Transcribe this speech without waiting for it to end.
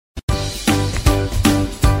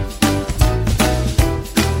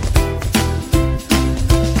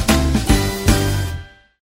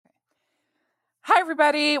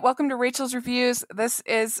everybody. Welcome to Rachel's Reviews. This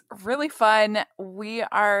is really fun. We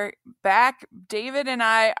are back. David and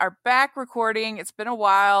I are back recording. It's been a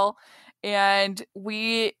while, and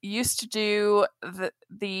we used to do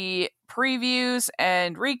the previews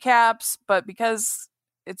and recaps, but because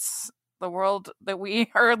it's the world that we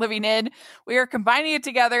are living in, we are combining it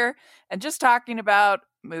together and just talking about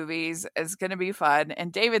movies is going to be fun.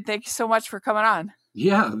 And David, thank you so much for coming on.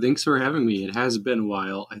 Yeah, thanks for having me. It has been a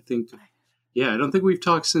while. I don't think we've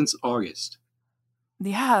talked since August.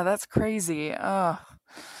 Yeah, that's crazy. Oh,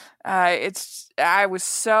 I was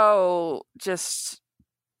so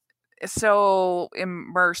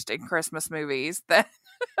immersed in Christmas movies that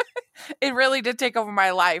it really did take over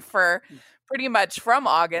my life for pretty much from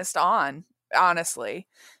August on, honestly.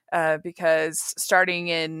 Because starting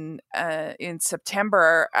in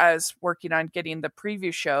September, I was working on getting the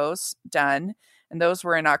preview shows done, and those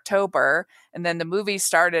were in October, and then the movie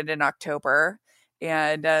started in October,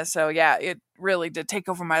 and so yeah, it really did take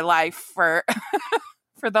over my life for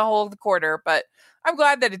for the whole quarter. But I'm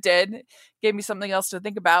glad that it did. It gave me something else to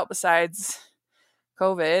think about besides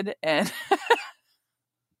COVID and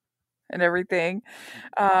and everything.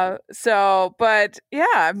 But yeah,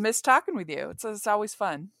 I've missed talking with you. It's always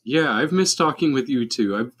fun. Yeah, I've missed talking with you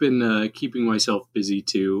too. I've been keeping myself busy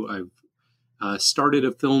too. I've started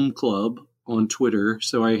a film club on Twitter,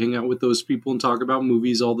 so I hang out with those people and talk about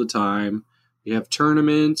movies all the time. We have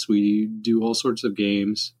tournaments. We do all sorts of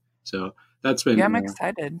games. So that's been. Yeah, I'm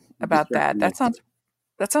excited about that. That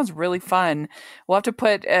sounds really fun. We'll have to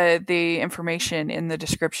put the information in the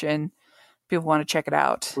description. People want to check it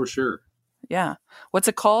out. For sure. Yeah. What's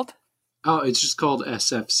it called? Oh, it's just called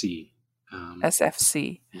SFC.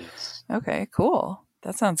 SFC. Yes. Okay, cool.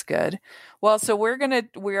 That sounds good. Well, so we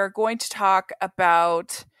are going to talk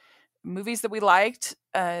about movies that we liked.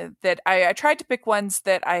 That I tried to pick ones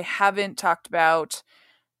that I haven't talked about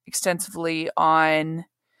extensively on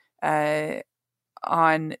the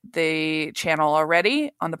channel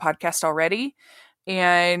already, on the podcast already.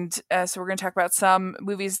 And so we're going to talk about some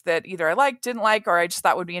movies that either I liked, didn't like, or I just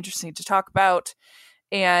thought would be interesting to talk about.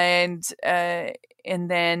 And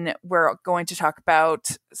then we're going to talk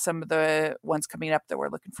about some of the ones coming up that we're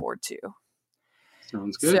looking forward to.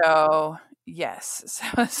 Sounds good. So yes, so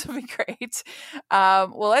this will be great.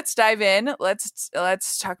 Well, let's dive in. Let's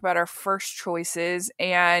talk about our first choices.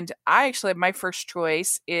 And my first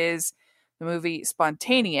choice is the movie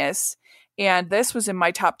Spontaneous. And this was in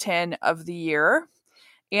my top 10 of the year.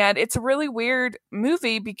 And it's a really weird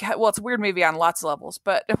movie because, well, it's a weird movie on lots of levels.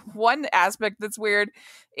 But one aspect that's weird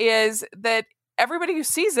is that everybody who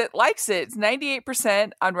sees it likes it. It's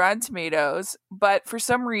 98% on Rotten Tomatoes. But for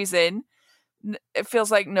some reason, it feels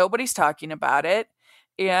like nobody's talking about it.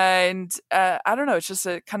 And I don't know. It's just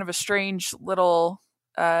a kind of a strange little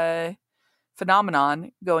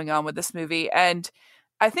phenomenon going on with this movie. And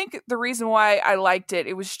I think the reason why I liked it,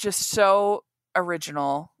 it was just so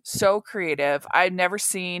original, so creative. I'd never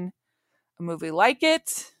seen a movie like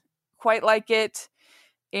it, quite like it,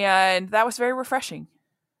 and that was very refreshing.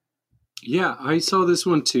 Yeah, I saw this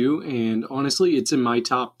one too, and honestly, it's in my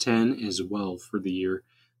top 10 as well for the year.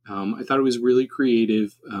 I thought it was really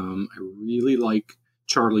creative. I really like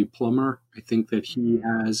Charlie Plummer. I think that he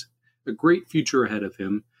has a great future ahead of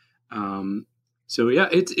him. So yeah,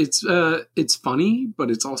 it's funny, but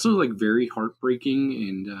it's also like very heartbreaking,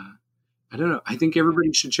 and I don't know. I think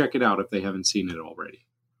everybody should check it out if they haven't seen it already.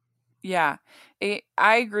 Yeah,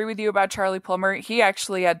 I agree with you about Charlie Plummer. He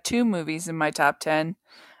actually had 2 movies in my top 10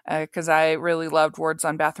 because I really loved Words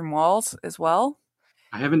on Bathroom Walls as well.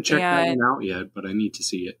 I haven't checked that one out yet, but I need to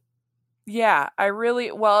see it. Yeah,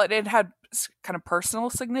 it had kind of personal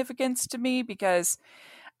significance to me because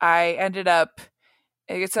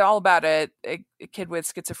it's all about a kid with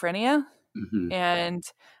schizophrenia. Mm-hmm. And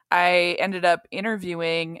I ended up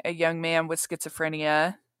interviewing a young man with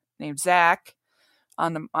schizophrenia named Zach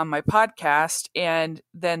on my podcast. And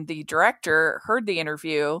then the director heard the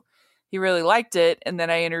interview. He really liked it. And then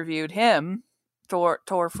I interviewed him, Thor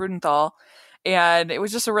Freudenthal. And it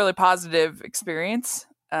was just a really positive experience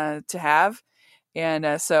to have.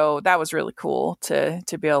 And so that was really cool to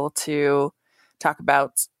be able to talk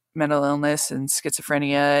about mental illness and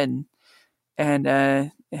schizophrenia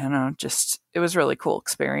and just it was a really cool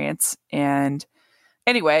experience. And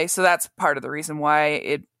anyway, so that's part of the reason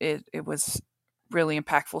why it was really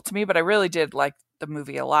impactful to me. But I really did like the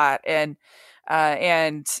movie a lot, and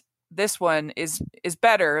this one is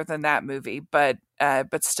better than that movie, but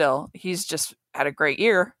still, he's just had a great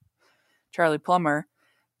year, Charlie Plummer,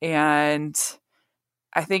 and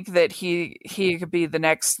I think that he could be the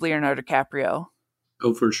next Leonardo DiCaprio.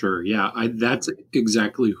 Oh, for sure. Yeah, that's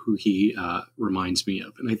exactly who he reminds me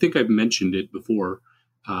of. And I think I've mentioned it before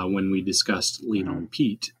when we discussed Lean Mhm. on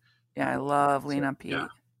Pete. Yeah, I love So, Lean on yeah. Pete.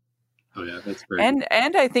 Oh, yeah, that's very good.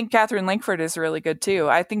 And I think Catherine Langford is really good too.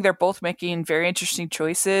 I think they're both making very interesting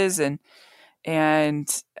choices, and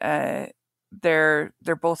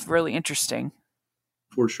they're both really interesting.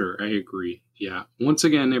 For sure. I agree. Yeah. Once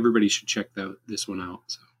again, everybody should check this one out.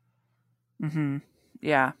 So. Hmm.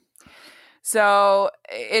 Yeah. So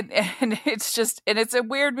it and it's just and it's a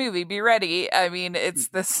weird movie. Be ready. I mean, it's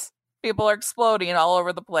this people are exploding all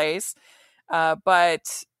over the place.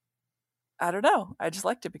 But I don't know. I just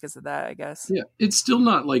liked it because of that, I guess. Yeah. It's still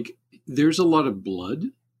not like there's a lot of blood,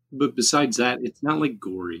 but besides that, it's not like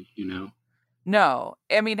gory, you know? No.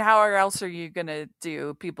 I mean, how else are you gonna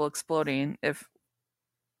do people exploding if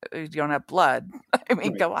you don't have blood? I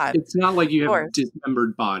mean, Right. come on. It's not like you Of have course.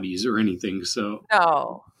 dismembered bodies or anything. So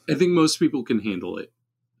No. I think most people can handle it.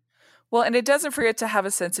 Well, and it doesn't forget to have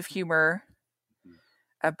a sense of humor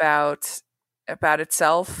about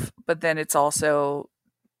itself, but then it's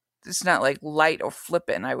not like light or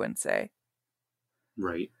flippant, I wouldn't say.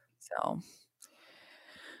 Right. So,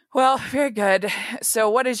 well, very good. So,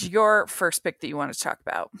 what is your first pick that you want to talk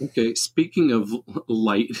about? Okay. Speaking of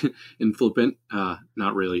light and flippant,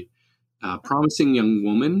 not really. Promising Young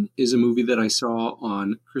Woman is a movie that I saw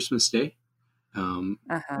on Christmas Day. Uh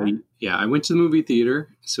huh. I went to the movie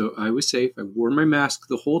theater, so I was safe. I wore my mask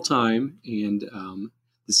the whole time, and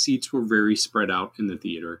the seats were very spread out in the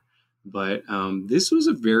theater. But this was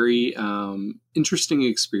a very interesting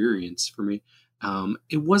experience for me.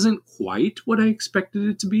 It wasn't quite what I expected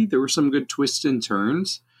it to be. There were some good twists and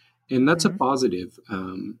turns, and that's a Hmm. positive.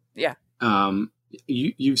 Yeah. Um,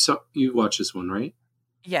 you watched this one, right?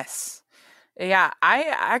 Yes. Yeah, I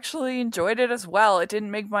actually enjoyed it as well. It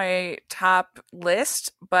didn't make my top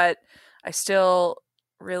list, but I still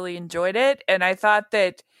really enjoyed it, and I thought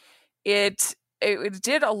that it it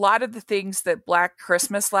did a lot of the things that Black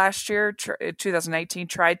Christmas last year, 2019,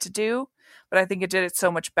 tried to do, but I think it did it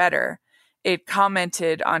so much better. It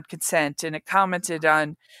commented on consent and it commented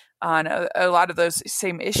on a lot of those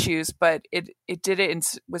same issues, but it did it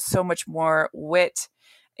with so much more wit.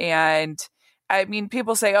 And I mean,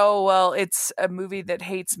 people say, "Oh, well, it's a movie that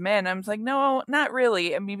hates men." I'm like, no, not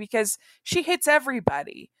really. I mean, because she hates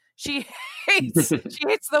everybody. She she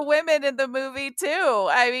hates the women in the movie too.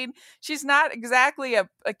 I mean, she's not exactly a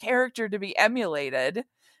character to be emulated.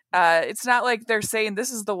 It's not like they're saying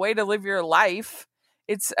this is the way to live your life.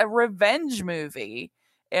 It's a revenge movie.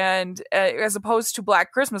 And as opposed to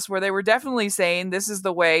Black Christmas, where they were definitely saying this is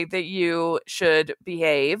the way that you should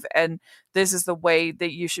behave, and this is the way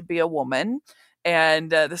that you should be a woman, and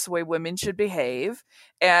this is the way women should behave,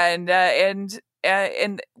 and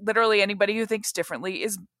literally anybody who thinks differently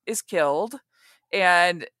is killed.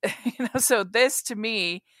 And so this to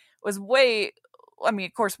me was way, I mean,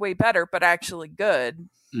 of course, way better, but actually good.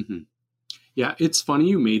 hmm Yeah, it's funny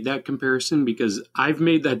you made that comparison because I've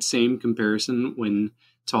made that same comparison when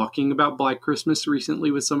talking about Black Christmas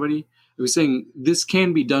recently with somebody. I was saying this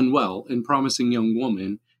can be done well, and Promising Young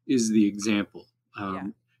Woman is the example. Yeah.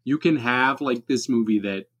 You can have like this movie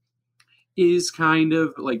that is kind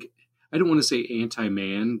of like, I don't want to say anti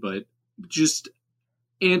man, but just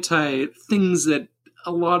anti things that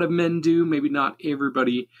a lot of men do. Maybe not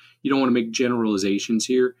everybody. You don't want to make generalizations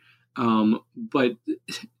here. But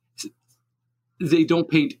they don't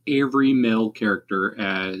paint every male character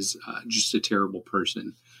as just a terrible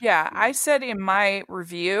person. Yeah, I said in my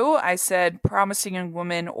review, I said Promising Young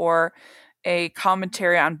Woman or a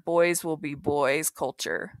commentary on boys will be boys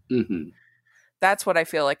culture. hmm That's what I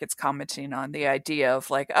feel like it's commenting on, the idea of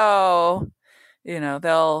like, oh,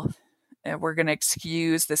 they'll we're going to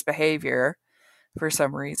excuse this behavior for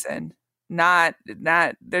some reason. Not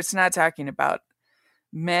it's not talking about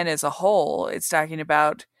men as a whole. It's talking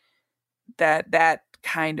about that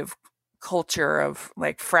kind of culture of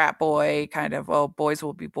like frat boy kind of, oh, boys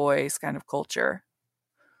will be boys kind of culture.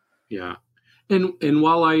 Yeah. And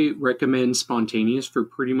while I recommend Spontaneous for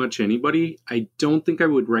pretty much anybody, I don't think I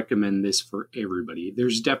would recommend this for everybody.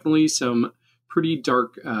 There's definitely some pretty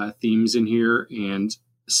dark themes in here, and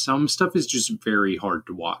some stuff is just very hard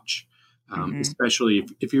to watch, Hmm. especially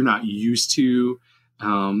if you're not used to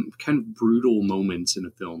kind of brutal moments in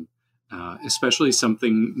a film, especially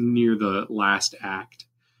something near the last act.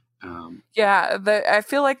 Um, Yeah, I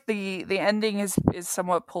feel like the ending is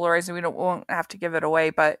somewhat polarizing. We won't have to give it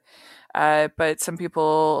away, but some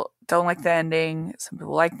people don't like the ending. Some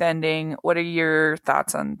people like the ending. What are your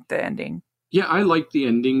thoughts on the ending? Yeah, I liked the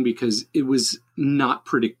ending because it was not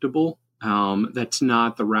predictable. That's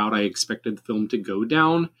not the route I expected the film to go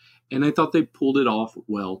down. and I thought they pulled it off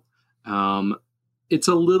well. Um, it's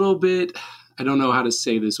a little bit, I don't know how to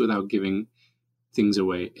say this without giving things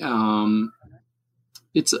away.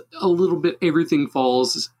 It's a little bit, everything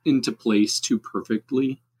falls into place too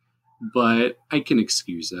perfectly, but I can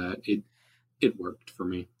excuse that. It worked for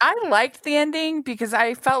me. I liked the ending because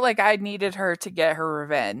I felt like I needed her to get her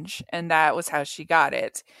revenge, and that was how she got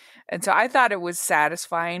it. And so I thought it was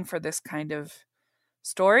satisfying for this kind of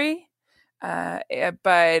story. But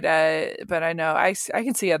I know I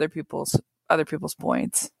can see other people's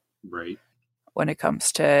points Right. when it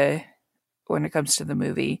comes to the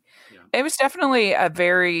movie. Yeah. It was definitely a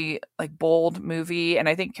very like bold movie, and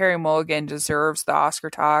I think Carey Mulligan deserves the Oscar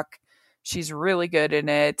talk. She's really good in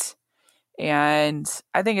it, and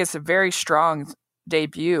I think it's a very strong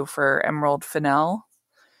debut for Emerald Fennell.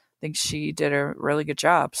 I think she did a really good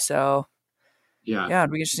job. So Yeah.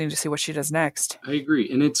 it'd be interesting to see what she does next. I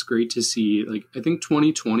agree. And it's great to see, like, I think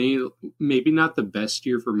 2020, maybe not the best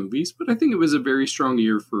year for movies, but I think it was a very strong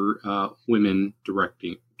year for women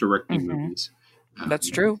directing movies. That's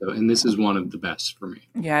true. So, and this is one of the best for me.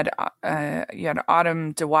 You had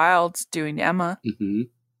Autumn de Wilde doing Emma. Mm-hmm.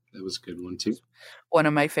 That was a good one too. One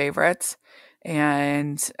of my favorites.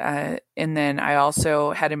 And then I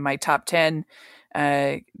also had in my top 10,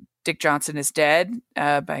 Dick Johnson is Dead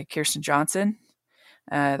by Kirsten Johnson.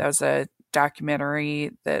 That was a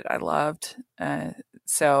documentary that I loved.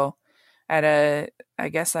 So I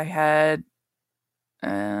guess I had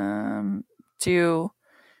two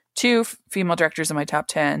female directors in my top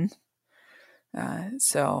 10.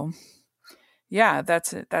 So yeah,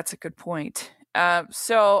 that's a good point.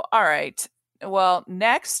 So all right. Well,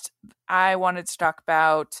 next I wanted to talk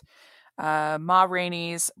about Ma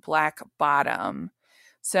Rainey's Black Bottom.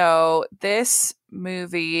 So this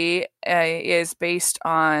movie is based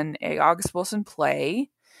on a August Wilson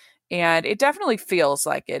play, and it definitely feels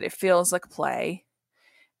like it. It feels like a play,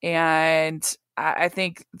 and I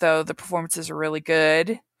think though the performances are really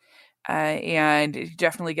good, and you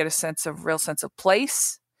definitely get a real sense of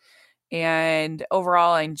place. And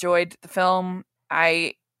overall, I enjoyed the film.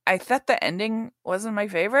 I thought the ending wasn't my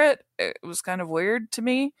favorite. It was kind of weird to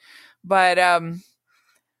me, but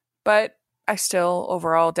I still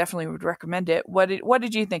overall definitely would recommend it. What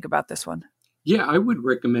did you think about this one? Yeah, I would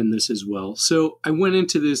recommend this as well. So I went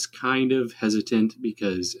into this kind of hesitant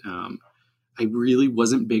because I really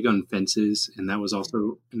wasn't big on Fences, and that was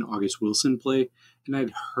also an August Wilson play, and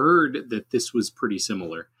I'd heard that this was pretty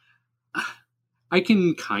similar. I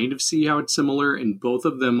can kind of see how it's similar, and both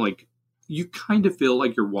of them, like, you kind of feel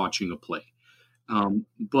like you're watching a play.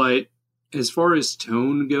 But as far as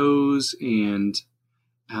tone goes and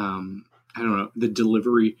I don't know, the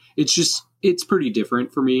delivery, it's pretty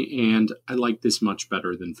different for me, and I like this much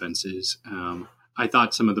better than Fences. I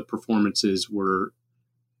thought some of the performances were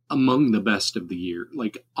among the best of the year.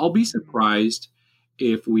 Like, I'll be surprised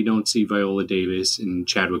if we don't see Viola Davis and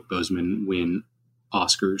Chadwick Boseman win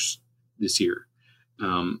Oscars this year.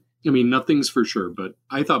 I mean, nothing's for sure, but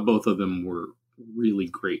I thought both of them were really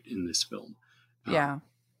great in this film. Yeah.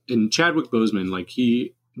 And Chadwick Boseman, like,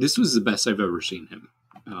 this was the best I've ever seen him.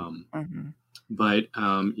 But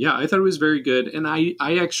yeah, I thought it was very good, and I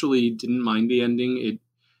actually didn't mind the ending.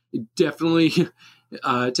 It definitely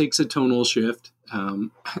takes a tonal shift,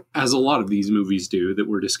 as a lot of these movies do that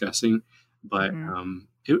we're discussing. But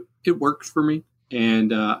it worked for me,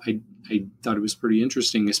 and I thought it was pretty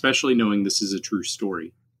interesting, especially knowing this is a true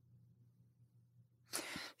story.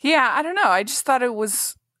 Yeah, I don't know. I just thought it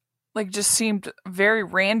was like just seemed very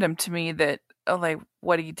random to me that like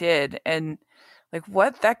what he did, and like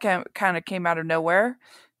what that kind of came out of nowhere.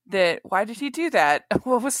 That why did he do that?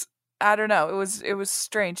 What was, I don't know. It was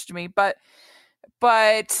strange to me, but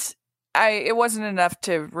it wasn't enough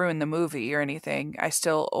to ruin the movie or anything. I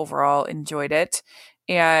still overall enjoyed it,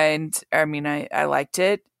 and I mean I liked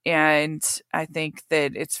it, and I think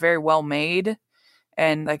that it's very well made.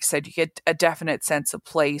 And like I said, you get a definite sense of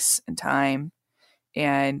place and time.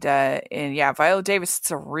 And yeah, Viola Davis,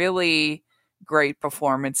 it's a really great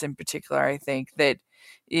performance in particular. I think that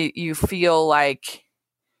you feel like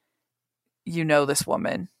you know this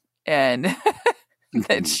woman, and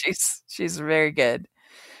that she's very good.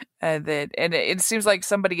 And it seems like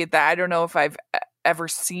somebody that I don't know if I've ever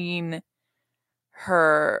seen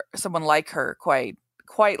someone like her quite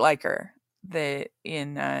like her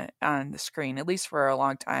on the screen, at least for a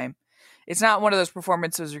long time. It's not one of those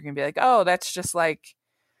performances you're gonna be like, oh, that's just like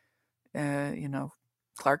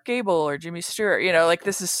Clark Gable or Jimmy Stewart. Like,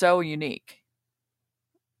 this is so unique.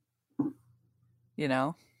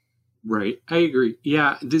 Right, I agree.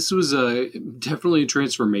 Yeah, this was definitely a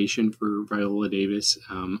transformation for Viola Davis.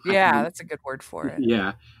 I Yeah, haven't, that's a good word for it.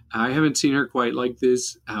 yeah, I haven't seen her quite like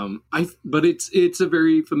this. But it's a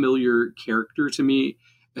very familiar character to me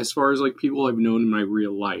as far as like people I've known in my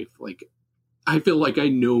real life. Like I feel like I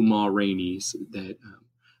know Ma Rainey's that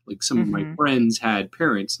like some of my Hmm. friends had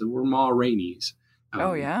parents that were Ma Rainey's.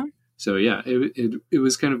 Oh Um, yeah, so yeah, it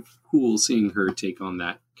was kind of cool seeing her take on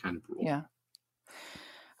that kind of role. yeah.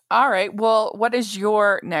 All right. Well, what is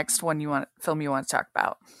your next one film you want to talk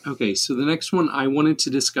about? Okay, so the next one I wanted to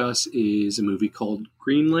discuss is a movie called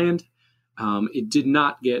Greenland. It did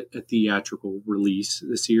not get a theatrical release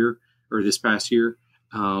this year or this past year,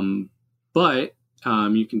 but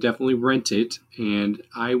you can definitely rent it, and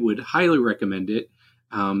I would highly recommend it.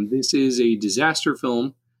 This is a disaster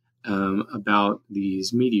film about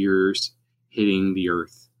these meteors hitting the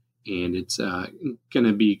Earth, and it's going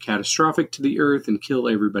to be catastrophic to the Earth and kill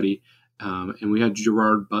everybody. And we had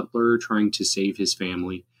Gerard Butler trying to save his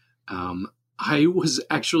family. I was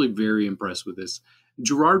actually very impressed with this.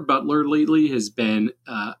 Gerard Butler lately has been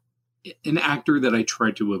an actor that I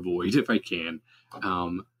try to avoid if I can.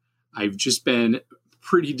 I've just been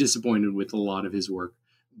pretty disappointed with a lot of his work,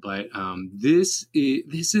 but this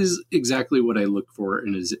is exactly what I look for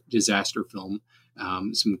in a disaster film.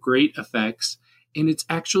 Some great effects, and it's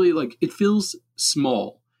actually like it feels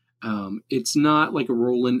small. It's not like a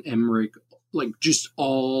Roland Emmerich, like just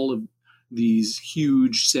all of these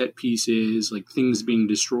huge set pieces, like things being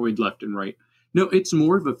destroyed left and right. No, it's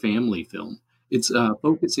more of a family film. It's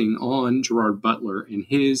focusing on Gerard Butler and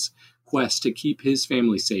his quest to keep his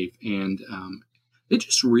family safe, and it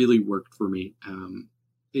just really worked for me.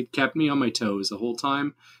 It kept me on my toes the whole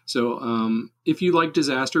time. So if you like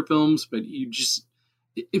disaster films, but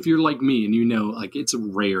if you're like me and you know, like it's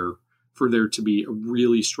rare for there to be a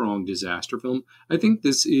really strong disaster film, I think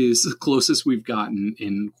this is the closest we've gotten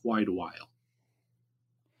in quite a while.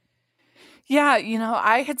 Yeah,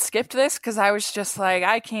 I had skipped this because I was just like,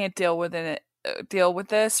 I can't deal with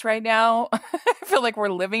this right now. I feel like we're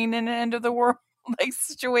living in an end of the world like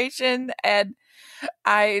situation, and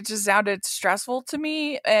it just sounded stressful to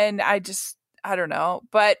me, and I don't know,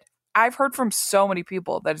 but I've heard from so many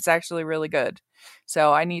people that it's actually really good,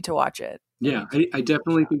 so I need to watch it. I Yeah, need to I give it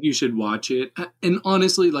a definitely shot. think you should watch it. And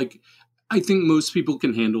honestly, like I think most people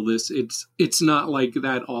can handle this. It's not like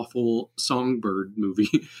that awful Songbird movie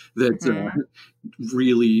that's Mhm.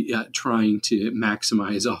 really trying to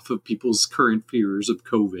maximize off of people's current fears of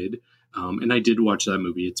COVID. And I did watch that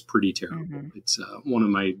movie. It's pretty terrible. Mhm. It's one of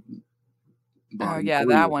my Oh bottom yeah,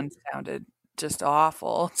 three. that one sounded just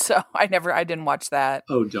awful. So I didn't watch that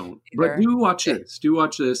Oh, don't. But either. do watch Eh, this. Do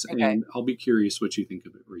watch this, okay. and I'll be curious what you think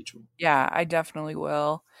of it, Rachel. Yeah, I definitely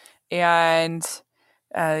will. And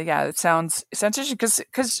yeah, it sounds interesting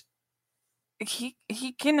because he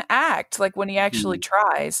can act like when he actually Mhm.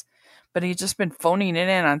 tries, but he's just been phoning it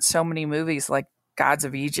in on so many movies like Gods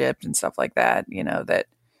of Egypt and stuff like that. That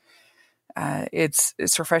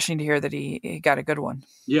it's refreshing to hear that he got a good one.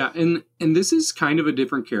 Yeah, and this is kind of a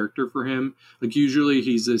different character for him. Like usually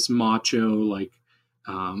he's this macho, like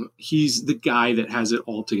he's the guy that has it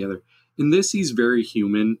all together. In this, he's very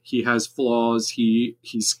human. He has flaws. He's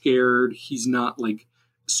scared. He's not like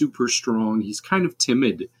super strong. He's kind of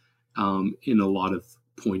timid in a lot of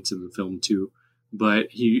points of the film too. But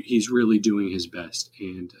he's really doing his best,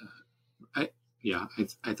 and I yeah,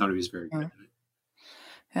 I thought he was very good in it.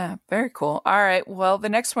 Yeah, very cool. All right. Well, the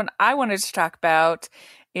next one I wanted to talk about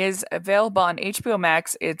is available on HBO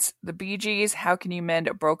Max. It's The Bee Gees, How Can You Mend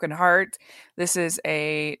a Broken Heart? This is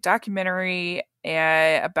a documentary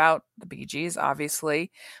about the Bee Gees, obviously,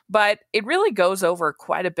 but it really goes over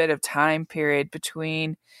quite a bit of time period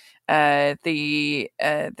between the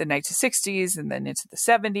 1960s and then into the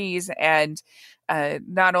 70s, and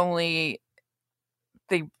not only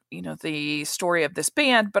the story of this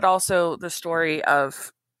band, but also the story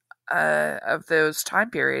of those time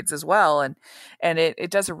periods as well, and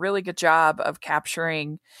it does a really good job of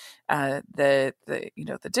capturing the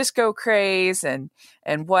disco craze and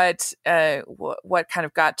what kind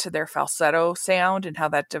of got to their falsetto sound and how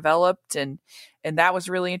that developed, and that was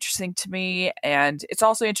really interesting to me. And it's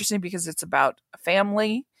also interesting because it's about a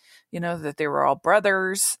family, that they were all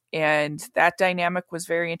brothers, and that dynamic was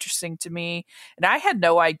very interesting to me. And I had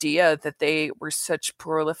no idea that they were such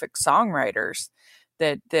prolific songwriters,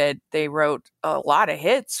 that they wrote a lot of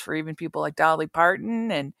hits for even people like Dolly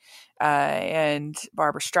Parton and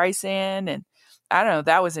Barbara Streisand, and I don't know,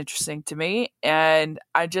 that was interesting to me, and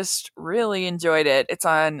I just really enjoyed it. It's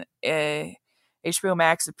on HBO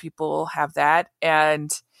Max if people have that, and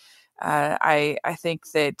I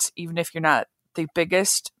think that even if you're not the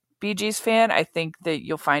biggest Bee Gees fan, I think that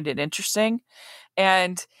you'll find it interesting.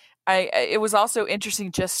 And it was also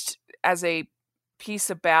interesting just as a piece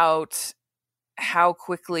about how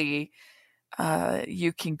quickly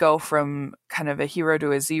you can go from kind of a hero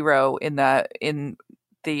to a zero in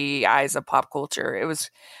the eyes of pop culture. It was,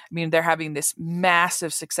 I mean, they're having this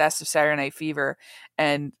massive success of Saturday Night Fever,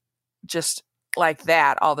 and just like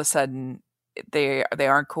that, all of a sudden they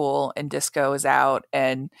aren't cool, and disco is out,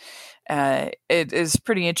 and it is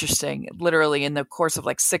pretty interesting. Literally, in the course of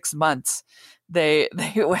like 6 months, they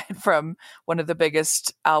went from one of the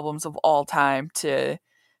biggest albums of all time to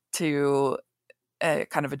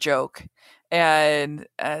kind of a joke. And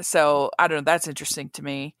so I don't know, that's interesting to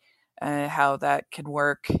me, how that can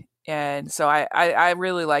work. And so I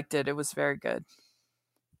really liked it. It was very good.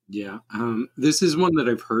 Yeah, this is one that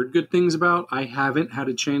I've heard good things about. I haven't had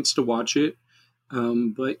a chance to watch it,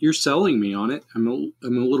 but you're selling me on it. I'm a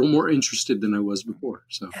little more interested than I was before.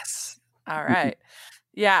 So Yes. All right.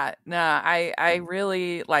 Yeah. No, I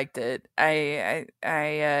really liked it. I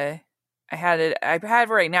had it. I have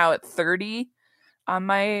it right now at 30 on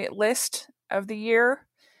my list of the year.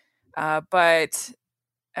 But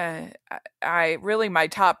I really my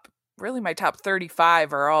top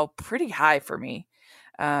 35 are all pretty high for me.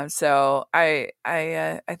 So I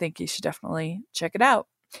think you should definitely check it out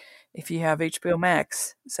if you have HBO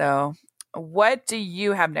Max. So what do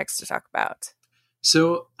you have next to talk about?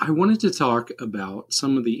 So I wanted to talk about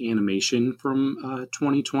some of the animation from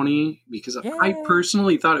 2020 because I Yay!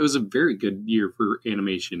 personally thought it was a very good year for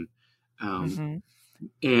animation. Um, Mm-hmm.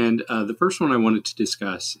 and the first one I wanted to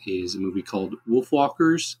discuss is a movie called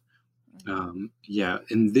Wolfwalkers. Yeah,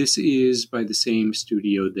 and this is by the same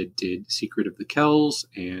studio that did Secret of the Kells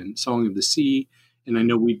and Song of the Sea. And I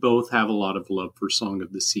know we both have a lot of love for Song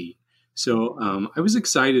of the Sea. So I was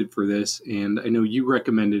excited for this, and I know you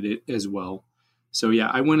recommended it as well. So yeah,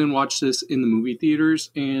 I went and watched this in the movie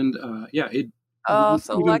theaters, and yeah, it Oh, was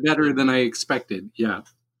so even better lucky. than I expected. Yeah,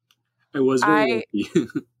 I was very I lucky.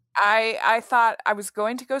 I thought I was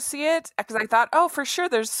going to go see it because I thought, oh, for sure,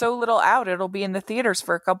 there's so little out. It'll be in the theaters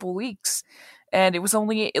for a couple weeks. And it was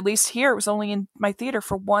only, at least here, it was only in my theater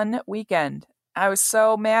for one weekend. I was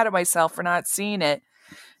so mad at myself for not seeing it.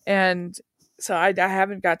 And so I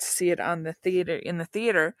haven't got to see it on the theater in the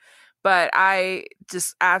theater, but I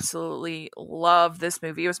just absolutely love this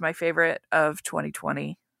movie. It was my favorite of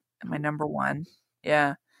 2020, my number one.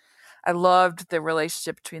 Yeah. I loved the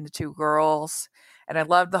relationship between the two girls, and I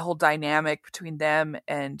loved the whole dynamic between them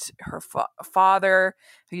and her father.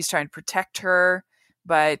 He's trying to protect her,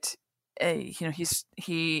 but he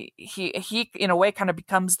in a way kind of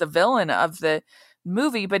becomes the villain of the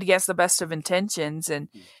movie, but he has the best of intentions, and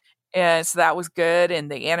so that was good. And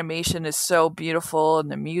the animation is so beautiful,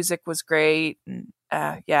 and the music was great, and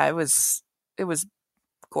yeah, it was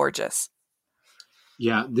gorgeous.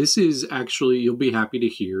 Yeah, this is actually, you'll be happy to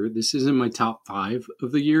hear, this is in my top five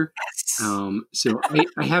of the year. Yes. So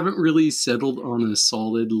I haven't really settled on a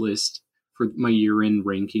solid list for my year end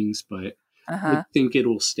rankings, but Uh I huh. think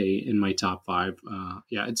it'll stay in my top five.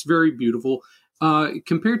 Yeah, it's very beautiful.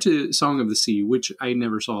 Compared to Song of the Sea, which I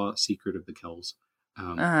never saw Secret of the Kells,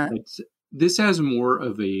 Uh huh. but this has more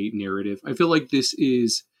of a narrative. I feel like this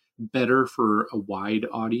is better for a wide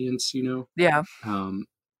audience, you know? Yeah.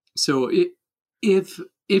 So if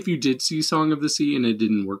if you did see Song of the Sea and it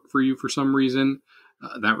didn't work for you for some reason,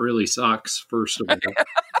 that really sucks. First of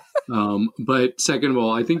all, but second of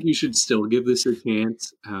all, I think you should still give this a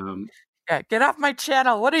chance. Yeah, get off my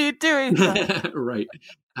channel. What are you doing? Right.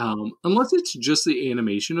 Unless it's just the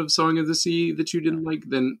animation of Song of the Sea that you didn't like,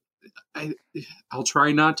 then I I'll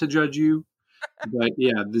try not to judge you. But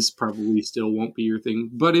yeah, this probably still won't be your thing.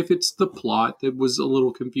 But if it's the plot that was a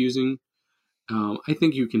little confusing, I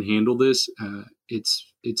think you can handle this.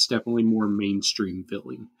 It's definitely more mainstream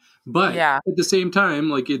feeling, but Yeah. at the same time,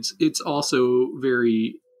 like it's also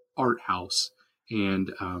very art house and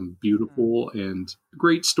Mhm. beautiful and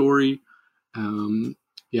great story. Um,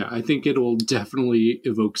 yeah, I think it'll definitely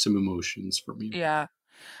evoke some emotions from you. Yeah.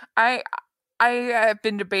 I I have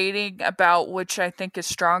been debating about which I think is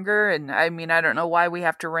stronger, and I mean I don't know why we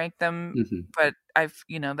have to rank them, Hmm. but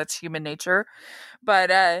that's human nature.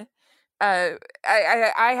 But I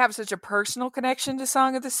have such a personal connection to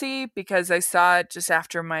Song of the Sea because I saw it just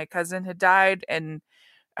after my cousin had died, and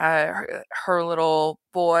her little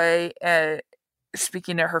boy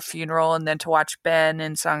speaking at her funeral, and then to watch Ben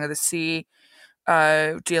in Song of the Sea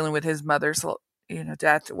dealing with his mother's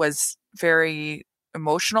death was very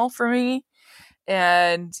emotional for me.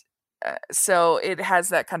 And so it has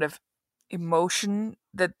that kind of emotion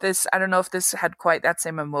that this, I don't know if this had quite that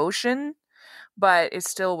same emotion, but it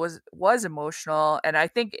still was emotional. And I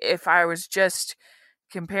think if I was just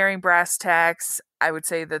comparing brass tacks, I would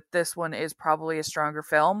say that this one is probably a stronger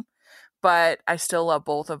film, but I still love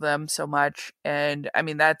both of them so much. And I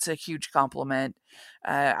mean, that's a huge compliment.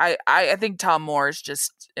 I think Tom Moore is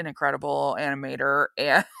just an incredible animator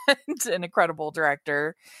and an incredible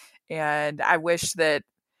director. And I wish that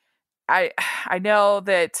I I know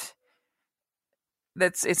that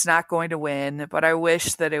it's not going to win, but I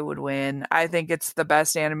wish that it would win. I think it's the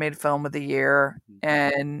best animated film of the year,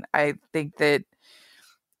 and I think that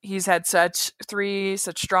he's had such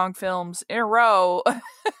strong films in a row.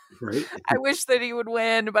 Right. I wish that he would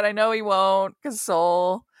win, but I know he won't because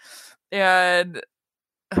Soul. And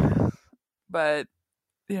but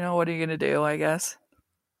what are you gonna do? I guess.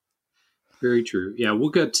 Very true. Yeah, we'll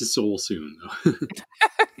get to Soul soon, though.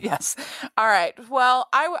 Yes. All right. Well,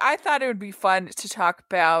 I thought it would be fun to talk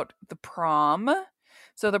about The Prom.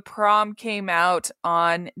 So The Prom came out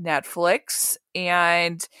on Netflix,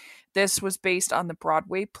 and this was based on the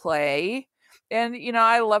Broadway play. And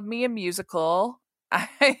I love me a musical.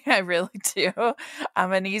 I really do.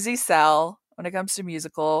 I'm an easy sell when it comes to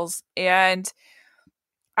musicals, and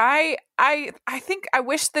I think I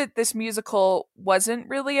wish that this musical wasn't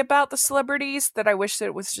really about the celebrities, that I wish that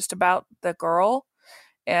it was just about the girl.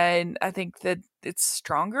 And I think that it's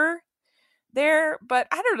stronger there, but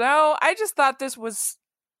I don't know. I just thought it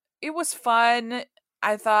was fun.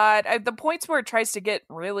 I thought the points where it tries to get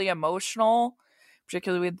really emotional,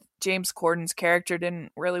 particularly with James Corden's character,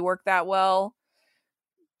 didn't really work that well.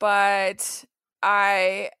 But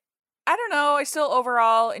I don't know. I still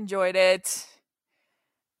overall enjoyed it.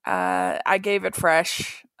 I gave it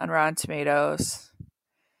fresh on Rotten Tomatoes.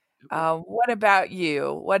 What about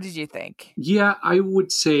you? What did you think? Yeah, I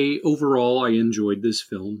would say overall I enjoyed this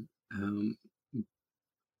film.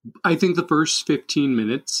 I think the first 15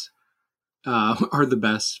 minutes are the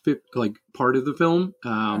best part of the film.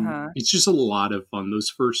 It's just a lot of fun. Those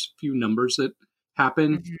first few numbers that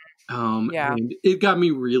happen, Yeah. and it got me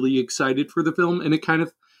really excited for the film. And it kind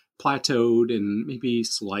of plateaued and maybe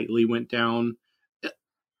slightly went down,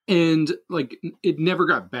 and it never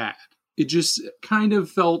got bad. It just kind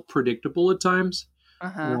of felt predictable at times.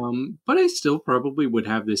 But I still probably would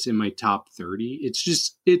have this in my top 30.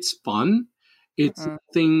 It's fun. It's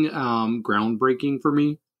nothing groundbreaking for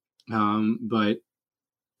me. But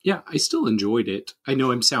yeah, I still enjoyed it. I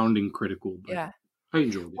know I'm sounding critical, but Yeah. I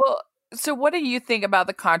enjoyed it. Well, so what do you think about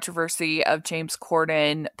the controversy of James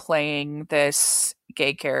Corden playing this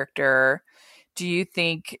gay character? Do you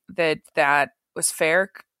think that was fair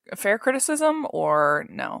criticism or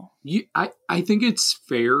no? Yeah, I think it's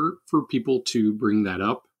fair for people to bring that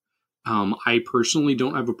up. I personally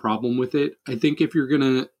don't have a problem with it. I think if you're going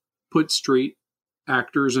to put straight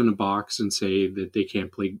actors in a box and say that they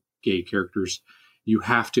can't play gay characters, you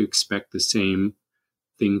have to expect the same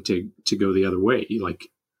thing to go the other way. Like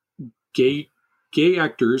gay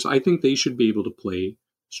actors, I think they should be able to play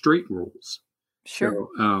straight roles. Sure.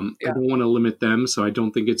 So, I don't want to limit them, so I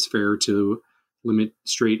don't think it's fair to limit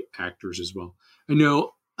straight actors as well. I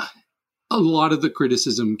know a lot of the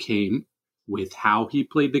criticism came with how he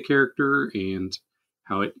played the character and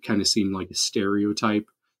how it kind of seemed like a stereotype.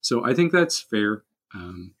 So I think that's fair.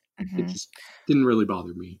 It just didn't really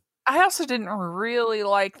bother me. I also didn't really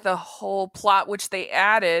like the whole plot which they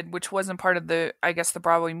added, which wasn't part of the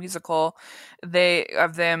Broadway musical.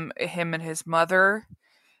 Him and his mother,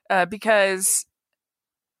 because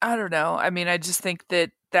I don't know. I mean, I just think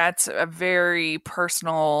that that's a very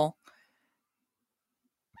personal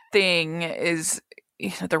thing. Is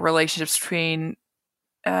the relationships between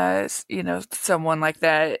someone like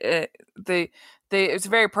that. It's a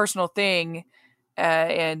very personal thing.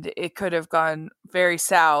 And it could have gone very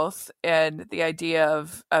south, and the idea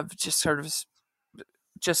of just sort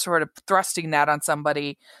of thrusting that on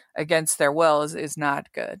somebody against their will is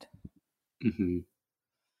not good.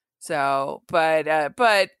 So,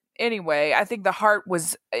 but anyway, I think the heart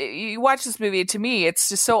was. You watch this movie, to me, it's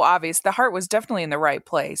just so obvious. The heart was definitely in the right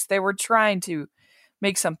place. They were trying to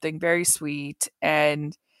make something very sweet,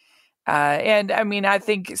 and I mean, I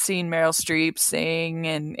think seeing Meryl Streep sing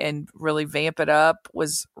and really vamp it up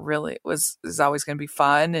is always going to be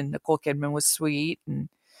fun. And Nicole Kidman was sweet, and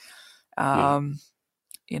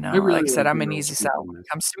really like I said, I'm an Meryl easy Streep sell when it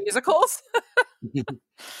comes to musicals. Yeah,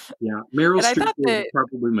 Meryl And Streep was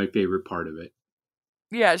probably my favorite part of it.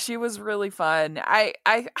 Yeah, she was really fun. I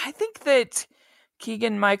think that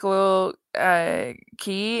Keegan Michael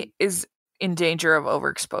Key is in danger of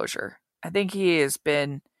overexposure. I think he has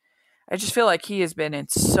been. I just feel like he has been in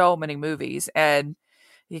so many movies, and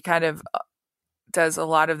he kind of does a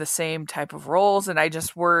lot of the same type of roles. And I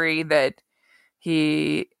just worry that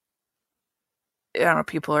he, I don't know,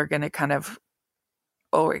 people are going to kind of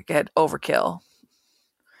get overkill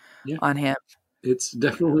Yeah, on him. it's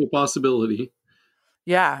definitely a possibility.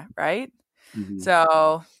 Yeah, right? Mhm.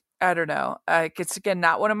 So I don't know. It's again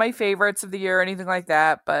not one of my favorites of the year or anything like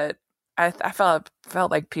that, but I felt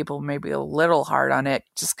like people maybe a little hard on it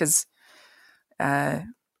just because uh,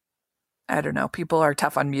 I don't know. People are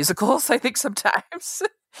tough on musicals, I think sometimes.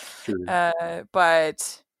 True.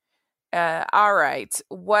 But all right,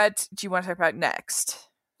 what do you want to talk about next?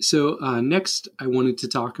 So next, I wanted to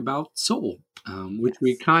talk about Soul, which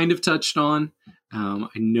we Yes. kind of touched on. I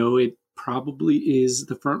know it probably is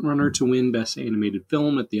the front runner to win Best Animated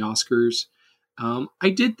Film at the Oscars. I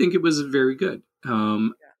did think it was very good.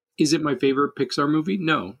 Is it my favorite Pixar movie?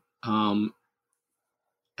 No.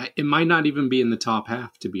 It might not even be in the top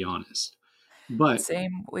half, to be honest. But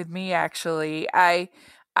Same with me actually. I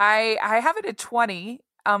have it at 20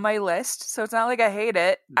 on my list, so it's not like I hate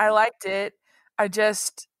it. I liked it. I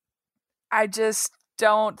just I just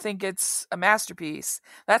don't think it's a masterpiece.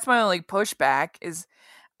 That's my only pushback is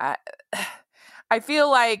I I feel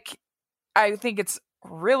like I think it's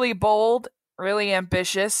really bold, really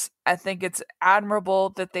ambitious. I think it's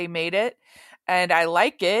admirable that they made it and I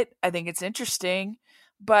like it. I think it's interesting,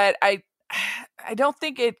 but I don't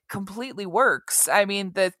think it completely works. I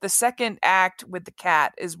mean, the second act with the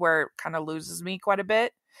cat is where it kind of loses me quite a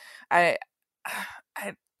bit. I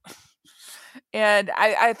I and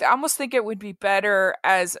I almost think it would be better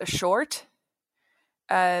as a short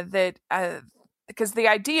that because the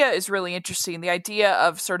idea is really interesting. The idea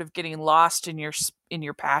of sort of getting lost in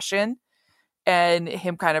your passion and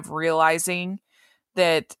him kind of realizing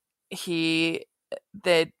that he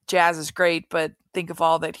that jazz is great, but think of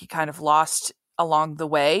all that he kind of lost along the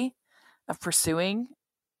way of pursuing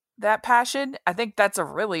that passion. I think that's a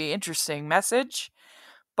really interesting message,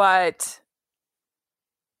 but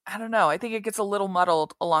I don't know. I think it gets a little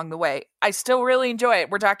muddled along the way. I still really enjoy it.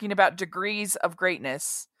 We're talking about degrees of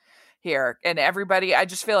greatness here. And everybody, I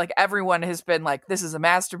just feel like everyone has been like, this is a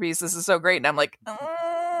masterpiece. This is so great. And I'm like,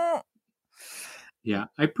 yeah,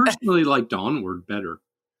 I personally liked Onward better.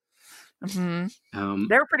 mm-hmm. Um,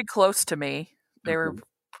 They were pretty close to me. They were okay.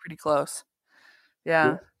 pretty close.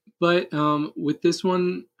 Yeah. Yeah. But with this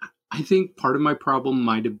one, I think part of my problem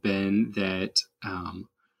might have been that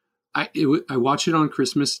I watched it on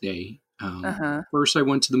Christmas Day. Uh huh. First, I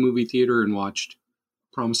went to the movie theater and watched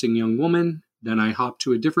Promising Young Woman. Then I hopped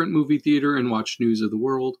to a different movie theater and watched News of the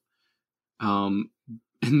World. Um,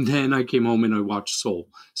 and then I came home and I watched Soul.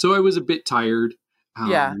 So I was a bit tired,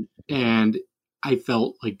 Yeah. and I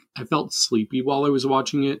felt sleepy while I was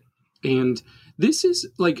watching it. And this is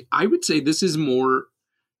like I would say this is more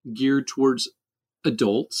geared towards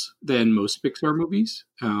adults than most Pixar movies.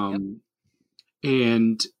 Yep.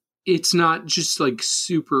 And it's not just like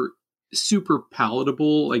super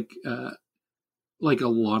palatable like a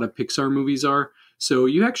lot of Pixar movies are. So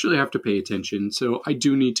you actually have to pay attention. So I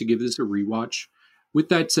do need to give this a rewatch. With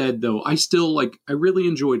that said, though, I really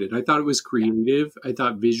enjoyed it. I thought it was Yeah. creative. I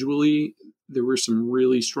thought visually there were some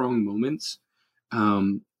really strong moments.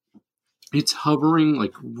 Um, it's hovering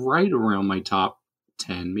like right around my top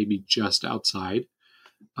 10, maybe just outside.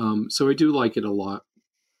 So I do like it a lot.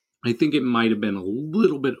 I think it might have been a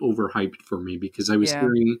little bit overhyped for me because I was Yeah.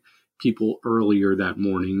 hearing people earlier that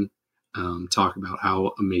morning talk about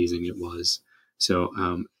how amazing it was.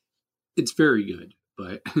 So it's very good,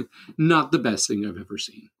 but not the best thing I've ever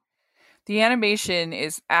seen. The animation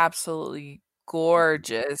is absolutely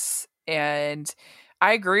gorgeous. And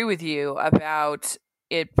I agree with you about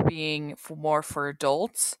it being more for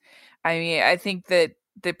adults. I mean, I think that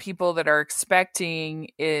the people that are expecting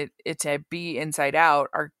it to be Inside Out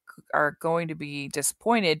are going to be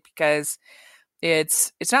disappointed because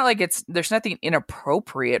it's not like there's nothing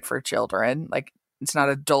inappropriate for children. Like it's not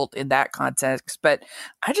adult in that context, but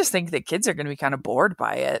I just think that kids are going to be kind of bored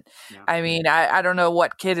by it. Yeah. I mean, I don't know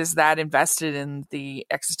what kid is that invested in the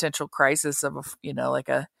existential crisis of like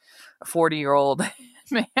a 40-year-old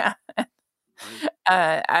man.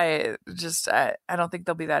 I don't think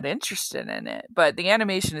they'll be that interested in it, but the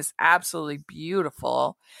animation is absolutely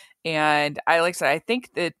beautiful. And like I said, I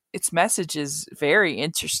think that its message is very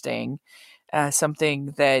interesting.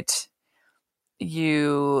 Something that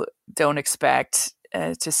you don't expect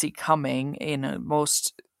to see coming. You know,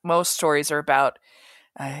 most stories are about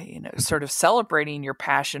sort of celebrating your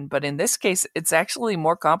passion, but in this case, it's actually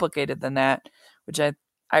more complicated than that, which I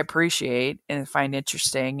appreciate and find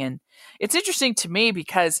interesting. And it's interesting to me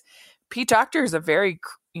because Pete Docter is a very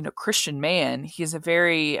Christian man. He's a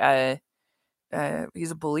very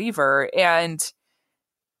he's a believer, and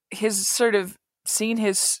his sort of seeing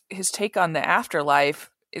his take on the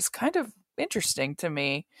afterlife is kind of interesting to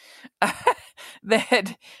me.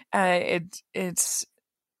 That it's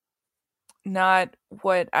not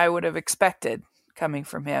what I would have expected coming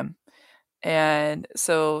from him. And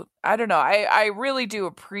so I don't know. I really do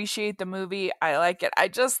appreciate the movie. I like it. I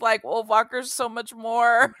just like Wolfwalkers so much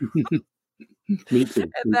more. Me too.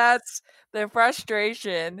 And that's the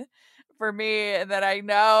frustration for me, and that I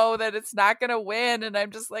know that it's not going to win, and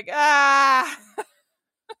I'm just like, ah.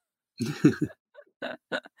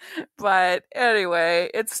 But anyway,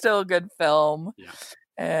 it's still a good film. Yeah.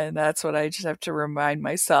 And that's what I just have to remind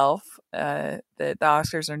myself, that the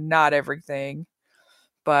Oscars are not everything.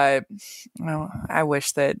 But I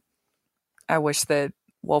wish that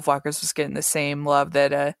Wolfwalkers was getting the same love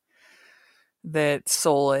that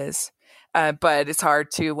Soul is. But it's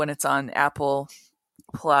hard to when it's on Apple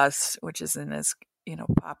Plus, which isn't as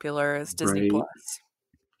popular as Disney Right. Plus.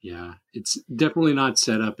 Yeah. It's definitely not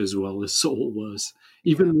set up as well as Soul was,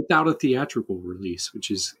 even Yeah. without a theatrical release,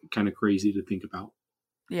 which is kind of crazy to think about.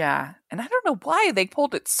 Yeah, and I don't know why they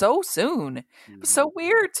pulled it so soon. It was so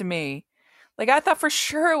weird to me. Like, I thought for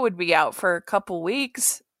sure it would be out for a couple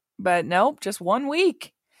weeks, but nope, just 1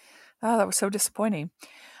 week. Oh, that was so disappointing.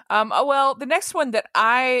 Oh well, the next one that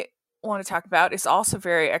I want to talk about is also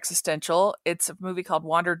very existential. It's a movie called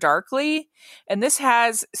Wander Darkly, and this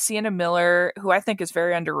has Sienna Miller, who I think is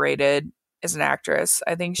very underrated as an actress.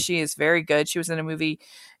 I think she is very good. She was in a movie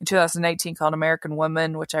in 2019 called American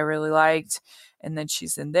Woman, which I really liked. And then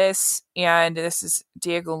she's in this, and this is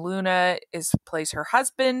Diego Luna plays her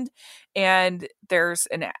husband, and there's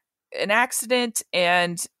an accident,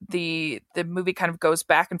 and the movie kind of goes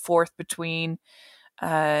back and forth between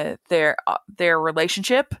their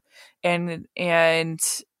relationship and the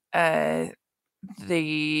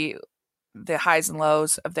highs and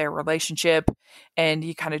lows of their relationship, and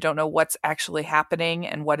you kind of don't know what's actually happening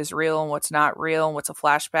and what is real and what's not real and what's a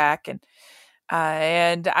flashback.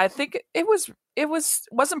 And I think it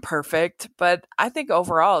wasn't perfect, but I think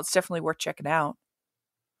overall it's definitely worth checking out.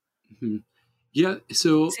 Mm-hmm. Yeah,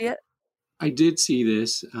 so See it? I did see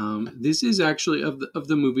this. This is actually of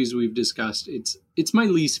the movies we've discussed. It's my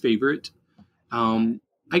least favorite.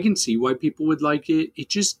 I can see why people would like it. It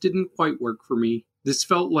just didn't quite work for me. This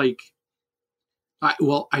felt like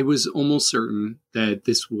I was almost certain that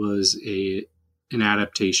this was an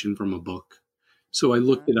adaptation from a book. So I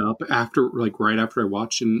looked it up right after I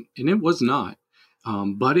watched, and it was not.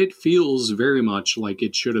 But it feels very much like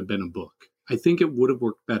it should have been a book. I think it would have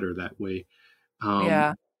worked better that way.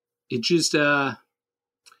 Yeah. It just, I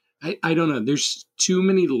don't know. There's too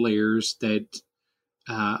many layers that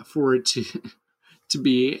for it to to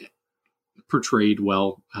be portrayed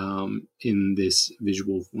well in this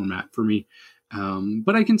visual format for me.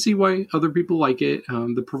 But I can see why other people like it.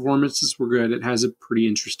 The performances were good. It has a pretty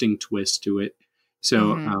interesting twist to it.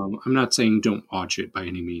 So I'm not saying don't watch it by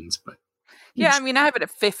any means, but Yeah, I mean, I have it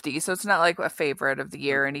at 50, so it's not like a favorite of the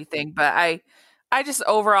year or anything, but I just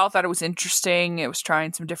overall thought it was interesting. It was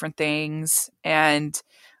trying some different things, and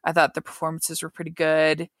I thought the performances were pretty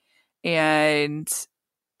good, and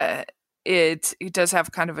uh, it does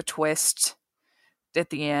have kind of a twist at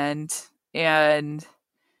the end, and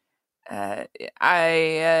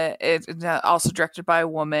it's also directed by a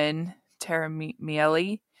woman, Tara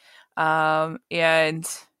Miele, and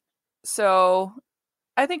so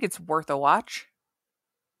I think it's worth a watch.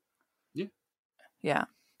 Yeah. Yeah.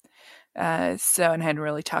 So and hadn't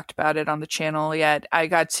really talked about it on the channel yet. I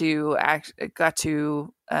got to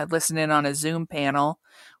listen in on a Zoom panel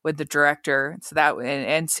with the director, so that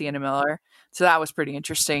and Sienna Miller. So that was pretty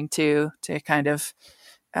interesting too, to kind of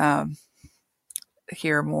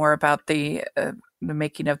hear more about the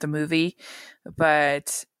making of the movie.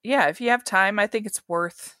 But yeah, if you have time, I think it's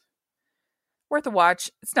worth a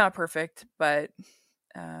watch. It's not perfect, but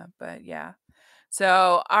yeah.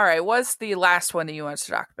 So, all right, what's the last one that you want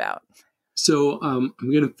to talk about? So I'm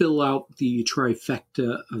going to fill out the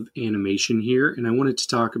trifecta of animation here, and I wanted to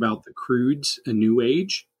talk about The Croods: A New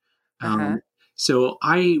Age. So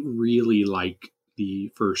I really like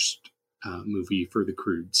the first movie for The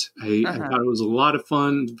Croods. I thought it was a lot of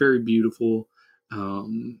fun, very beautiful.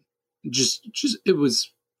 Just it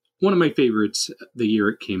was one of my favorites the year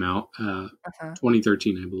it came out,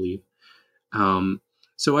 2013, I believe.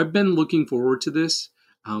 So I've been looking forward to this.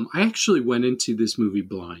 I actually went into this movie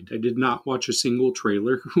blind. I did not watch a single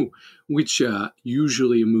trailer, which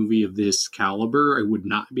usually a movie of this caliber I would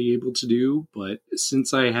not be able to do. But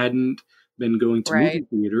since I hadn't been going to movie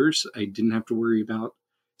theaters, I didn't have to worry about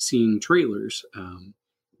seeing trailers.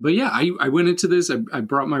 But yeah, I went into this. I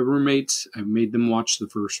brought my roommates. I made them watch the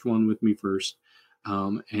first one with me first.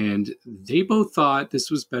 And they both thought this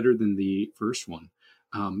was better than the first one.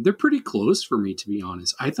 They're pretty close for me, to be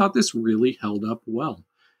honest. I thought this really held up well.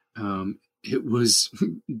 It was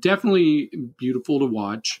definitely beautiful to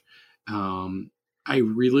watch. I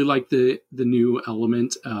really like the new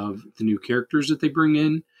element of the new characters that they bring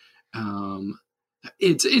in. Um,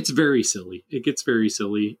 it's very silly. It gets very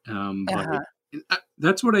silly, but Uh-huh.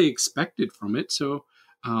 that's what I expected from it. So,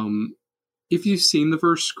 if you've seen the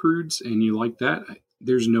first Croods and you like that,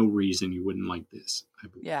 there's no reason you wouldn't like this, I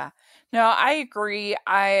believe. Yeah. No, I agree.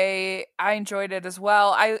 I enjoyed it as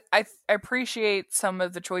well. I appreciate some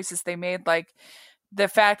of the choices they made, like the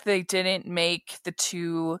fact they didn't make the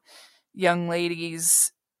two young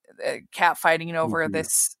ladies cat fighting over Mhm.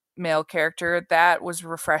 this male character. That was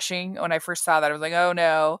refreshing. When I first saw that, I was like, "Oh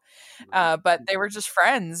no." Right. But they were just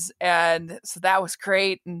friends, and so that was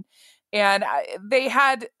great. And they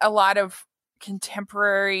had a lot of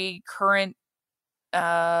contemporary, current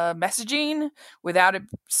messaging without it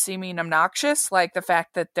seeming obnoxious, like the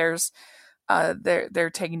fact that there's they're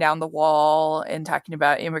taking down the wall and talking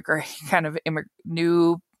about immigrant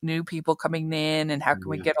new people coming in and how can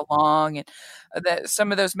we Yeah. get along, and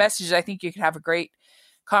some of those messages. I think you could have a great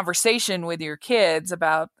conversation with your kids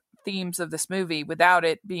about themes of this movie without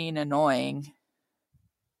it being annoying.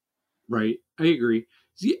 Right. I agree.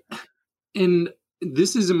 Yeah. And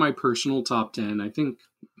this is in my personal top 10. I think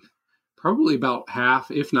probably about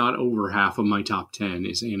half, if not over half of my top 10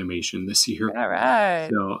 is animation this year. All right.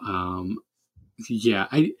 So, yeah,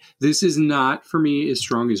 this is not for me as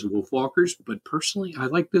strong as Wolfwalkers, but personally, I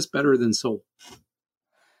like this better than Soul.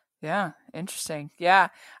 Yeah, interesting. Yeah,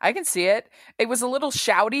 I can see it. It was a little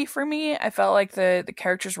shouty for me. I felt like the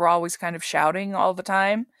characters were always kind of shouting all the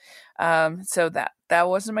time. So that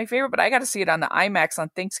wasn't my favorite, but I got to see it on the IMAX on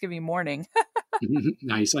Thanksgiving morning.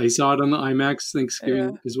 Nice. I saw it on the IMAX Yeah.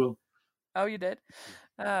 Thanksgiving as well. Oh, you did.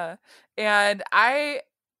 Uh, and I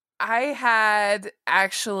had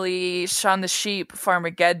actually Shaun the Sheep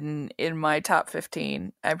Farmageddon in my top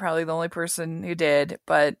 15. I'm probably the only person who did,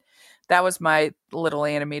 but that was my little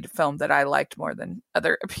animated film that I liked more than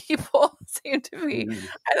other people seem to be. Nice.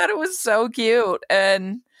 I thought it was so cute,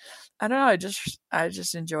 and I don't know, I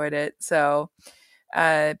just enjoyed it. So,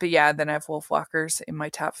 but yeah, then I have Wolfwalkers in my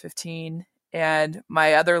top 15, and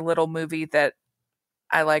my other little movie that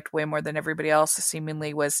I liked way more than everybody else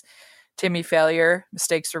seemingly was Timmy Failure.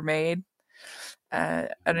 Mistakes Were Made. I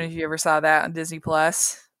don't know if you ever saw that on Disney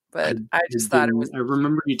Plus, I but I just thought it was didn't. I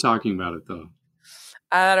remember you talking about it though.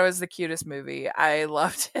 I thought it was the cutest movie. I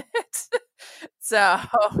loved it. So,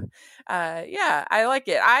 yeah, I like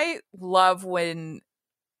it. I love when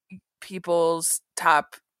people's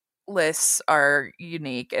top lists are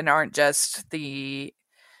unique and aren't just the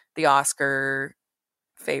Oscar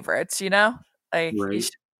favorites, you know? Like Right.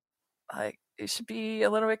 you should be a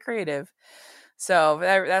little bit creative. So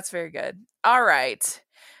that's very good. All right.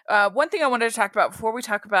 One thing I wanted to talk about before we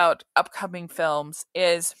talk about upcoming films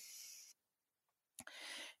is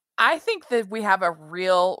I think that we have a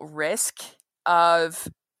real risk of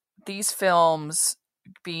these films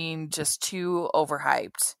being just too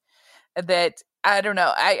overhyped. That I don't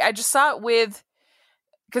know. I just saw it with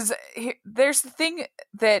because there's the thing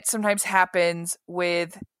that sometimes happens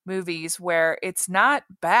with movies where it's not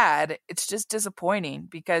bad, it's just disappointing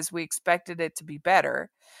because we expected it to be better,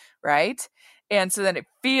 right? And so then it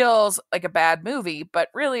feels like a bad movie, but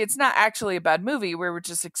really it's not actually a bad movie. We were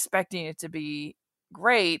just expecting it to be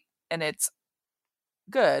great and it's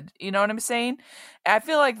good. You know what I'm saying? I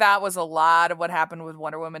feel like that was a lot of what happened with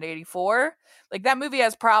Wonder Woman 84. Like that movie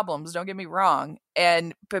has problems, don't get me wrong.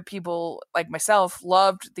 But people like myself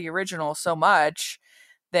loved the original so much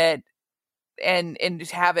that and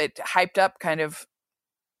to have it hyped up kind of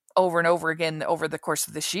over and over again over the course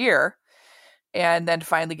of this year and then to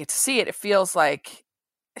finally get to see it, it feels like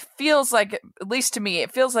at least to me,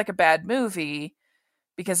 it feels like a bad movie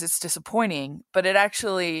because it's disappointing, but it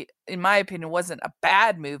actually, in my opinion, wasn't a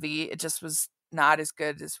bad movie. It just was not as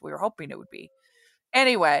good as we were hoping it would be.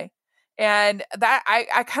 Anyway, and that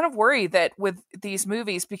I kind of worry that with these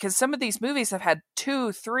movies, because some of these movies have had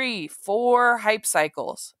 2, 3, 4 hype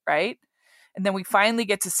cycles, right? And then we finally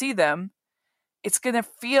get to see them. It's gonna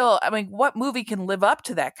feel. I mean, what movie can live up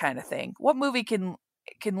to that kind of thing? What movie can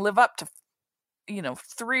live up to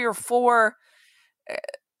 3 or 4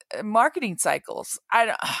 marketing cycles?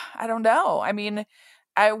 I don't know. I mean,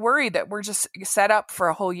 I worry that we're just set up for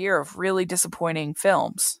a whole year of really disappointing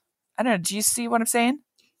films. I don't know. Do you see what I'm saying?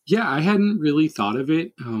 Yeah, I hadn't really thought of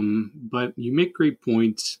it, but you make great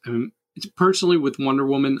points. Personally, with Wonder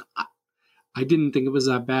Woman, I didn't think it was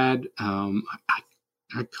that bad.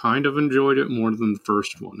 I kind of enjoyed it more than the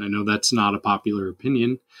first one. I know that's not a popular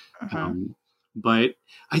opinion, Uh-huh. um, but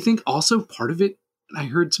I think also part of it, and I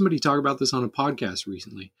heard somebody talk about this on a podcast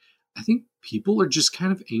recently. I think people are just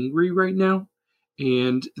kind of angry right now,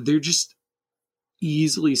 and they're just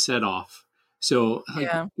easily set off. So, like,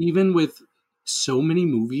 Yeah. even with so many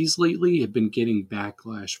movies lately have been getting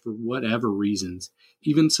backlash for whatever reasons.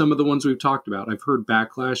 Even some of the ones we've talked about, I've heard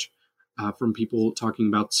backlash from people talking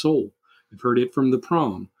about Soul. I've heard it from The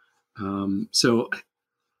Prom. So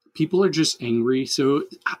people are just angry. So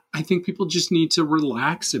I think people just need to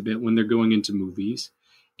relax a bit when they're going into movies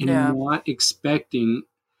and Yeah. not expecting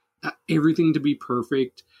everything to be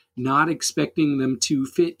perfect, not expecting them to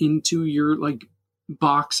fit into your like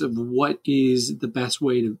box of what is the best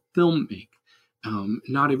way to film make.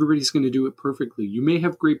 Not everybody's going to do it perfectly. You may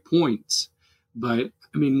have great points, but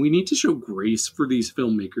I mean, we need to show grace for these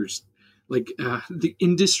filmmakers. Like the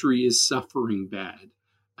industry is suffering bad.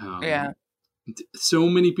 Yeah. Um, so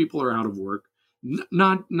many people are out of work.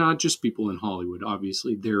 Not just people in Hollywood.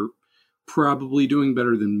 Obviously, they're probably doing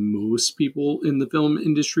better than most people in the film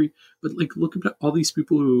industry. But like, look at all these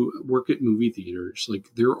people who work at movie theaters. Like,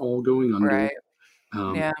 they're all going under. Right.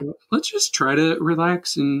 Yeah. Let's just try to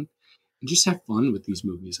relax and just have fun with these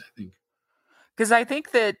movies. I think. Because I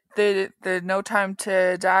think that the No Time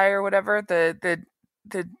to Die or whatever the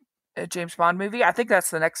James Bond movie, I think that's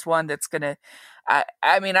the next one that's gonna.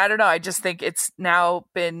 I mean, I don't know. I just think it's now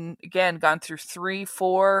been again gone through 3,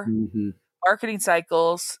 4 Mm-hmm. marketing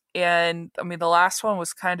cycles, and I mean the last one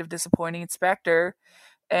was kind of disappointing, Inspector,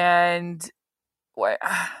 and what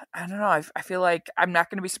I don't know. I feel like I'm not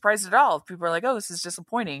going to be surprised at all if people are like, "Oh, this is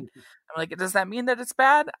disappointing." I'm like, "Does that mean that it's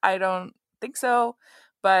bad?" I don't think so,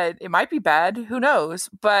 but it might be bad. Who knows?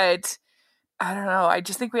 But I don't know. I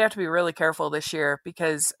just think we have to be really careful this year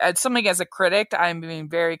because as something as a critic, I'm being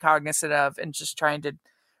very cognizant of and just trying to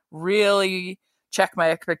really check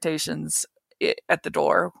my expectations at the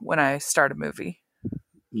door when I start a movie.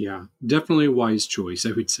 Yeah, definitely a wise choice,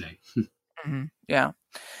 I would say. Yeah.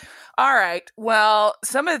 All right. Well,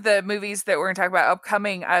 some of the movies that we're going to talk about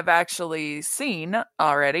upcoming, I've actually seen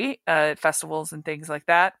already at festivals and things like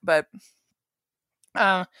that. But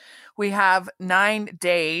uh, we have 9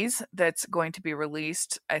 Days that's going to be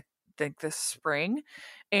released, I think, this spring.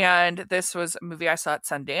 And this was a movie I saw at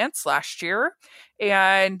Sundance last year.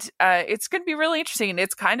 And it's going to be really interesting.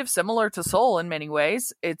 It's kind of similar to Soul in many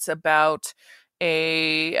ways. It's about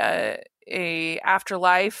a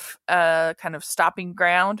afterlife kind of stopping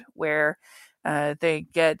ground where you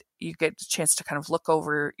get a chance to kind of look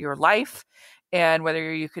over your life and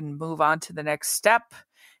whether you can move on to the next step.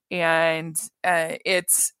 And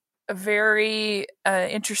it's a very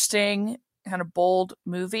interesting kind of bold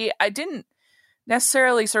movie. I didn't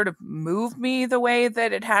necessarily sort of move me the way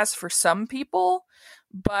that it has for some people,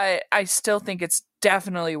 but I still think it's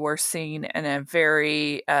definitely worth seeing and a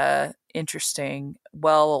very interesting,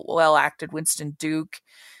 well acted. Winston Duke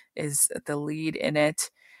is the lead in it,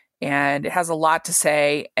 and it has a lot to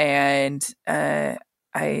say. And I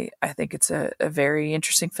think it's a very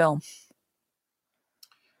interesting film.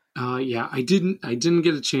 Yeah, I didn't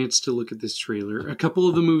get a chance to look at this trailer. A couple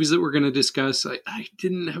of the movies that we're going to discuss, I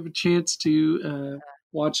didn't have a chance to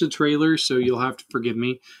watch the trailer, so you'll have to forgive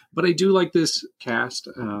me. But I do like this cast.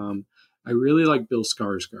 I really like Bill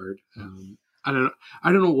Skarsgård. I don't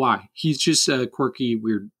I don't know why. He's just a quirky,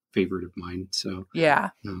 weird favorite of mine. So Yeah.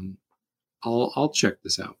 um, I'll check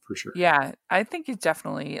this out for sure. Yeah, I think it's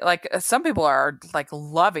definitely like some people are like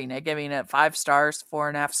loving it, giving it 5 stars,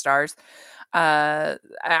 4.5 stars.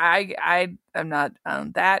 I am not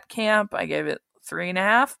on that camp. I gave it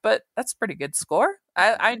 3.5, but that's a pretty good score.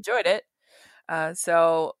 I enjoyed it.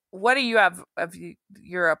 So what do you have of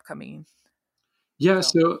your upcoming Yeah, film?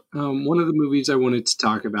 so one of the movies I wanted to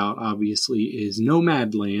talk about, obviously, is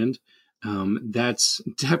Nomadland. That's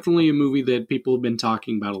definitely a movie that people have been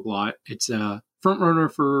talking about a lot. It's a front runner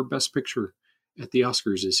for Best Picture at the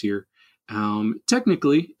Oscars this year.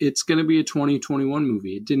 Technically, it's going to be a 2021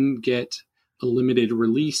 movie. It didn't get a limited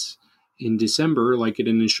release in December like it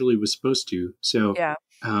initially was supposed to. So, Yeah,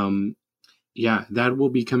 um, yeah, that will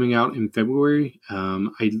be coming out in February.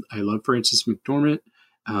 I love Frances McDormand.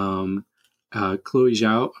 Um, Chloe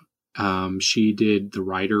Zhao, she did The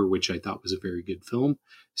Rider, which I thought was a very good film.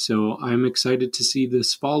 So I'm excited to see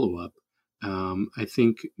this follow up. I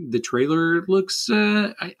think the trailer looks,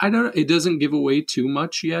 I don't know, it doesn't give away too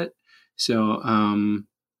much yet. So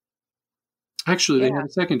actually, they yeah, had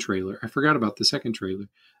a second trailer. I forgot about the second trailer.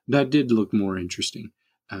 That did look more interesting.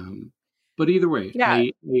 Um, but either way, yeah.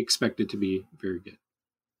 I expect it to be very good.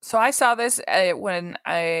 So I saw this when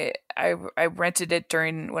I rented it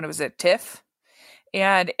during when it was at TIFF,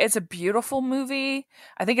 And it's a beautiful movie.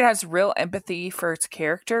 I think it has real empathy for its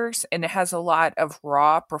characters, and it has a lot of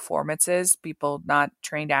raw performances, people not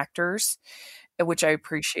trained actors, which I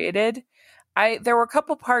appreciated. I There were a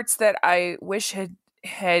couple parts that I wish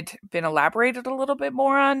had been elaborated a little bit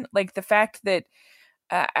more on, like the fact that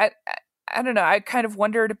uh, I I don't know. I kind of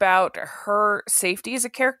wondered about her safety as a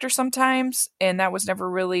character sometimes, and that was never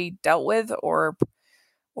really dealt with or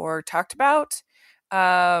talked about.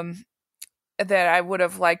 Um, that I would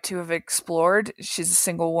have liked to have explored. She's a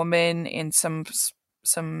single woman in some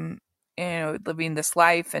living this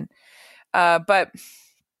life, and but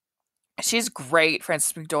she's great,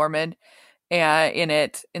 Frances McDormand, in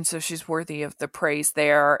it, and so she's worthy of the praise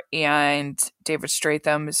there. And David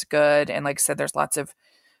Stratham is good, and like I said, there's lots of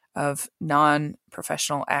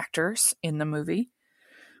non-professional actors in the movie,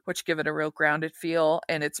 which give it a real grounded feel,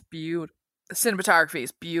 and it's beautiful. The cinematography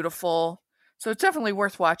is beautiful, so it's definitely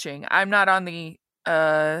worth watching. I'm not on the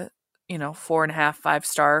 4.5, 5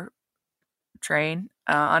 star train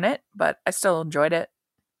on it, but I still enjoyed it.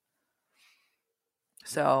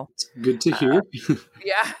 So It's good to hear.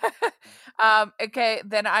 yeah. Okay,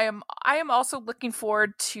 then I am also looking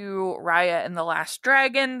forward to Raya and the Last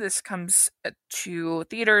Dragon. This comes to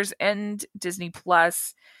theaters and Disney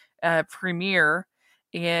Plus premiere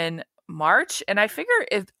in March, and I figure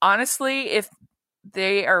if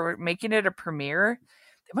they are making it a premiere,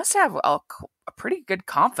 they must have a pretty good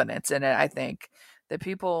confidence in it. I think that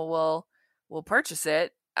people will purchase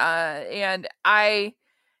it, and I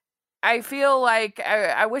feel like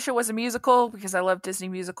I wish it was a musical because I love Disney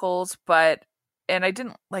musicals, and I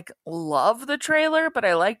didn't like love the trailer, but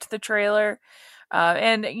I liked the trailer.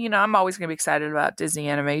 And I'm always going to be excited about Disney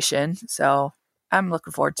animation, so I'm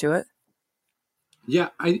looking forward to it. Yeah,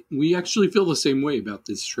 we actually feel the same way about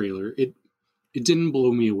this trailer. It didn't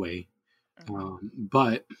blow me away,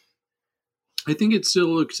 but I think it still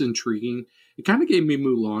looks intriguing. It kind of gave me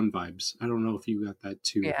Mulan vibes. I don't know if you got that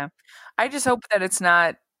too. Yeah, I just hope that it's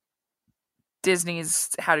not Disney's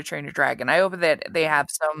How to Train Your Dragon. I hope that they have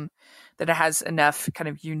that it has enough kind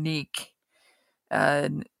of unique uh,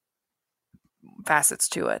 facets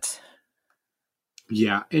to it.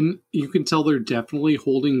 Yeah, and you can tell they're definitely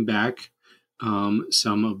holding back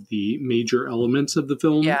some of the major elements of the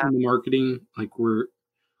film Yeah. in the marketing. Like we're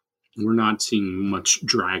not seeing much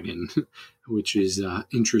dragon, which is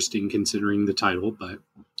interesting considering the title. But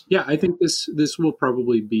yeah, I think this will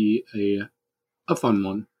probably be a fun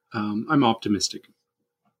one. I'm optimistic.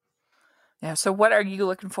 Yeah. So, what are you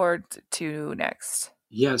looking forward to next?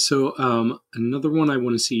 Yeah, so another one I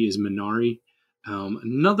want to see is Minari.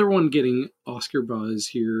 Another one getting Oscar buzz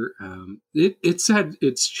here. It's had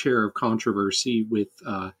its share of controversy with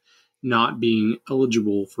not being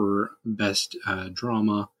eligible for Best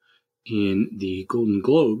Drama in the Golden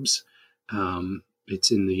Globes.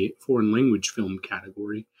 It's in the foreign language film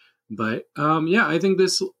category. But yeah, I think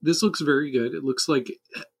this looks very good. It looks like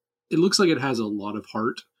it has a lot of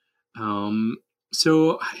heart.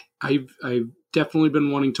 So I've definitely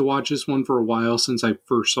been wanting to watch this one for a while since I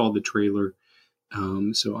first saw the trailer.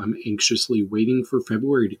 So I'm anxiously waiting for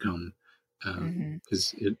February to come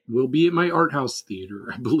because it will be at my art house theater,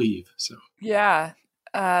 I believe. So Yeah.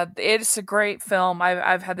 It's a great film.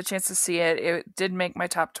 I've had the chance to see it. It did make my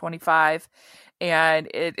top 25, and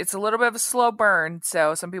it's a little bit of a slow burn.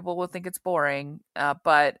 So some people will think it's boring,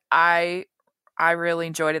 but I really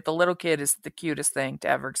enjoyed it. The little kid is the cutest thing to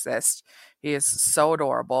ever exist. He is so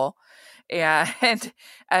adorable, and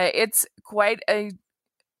it's quite a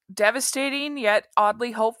devastating yet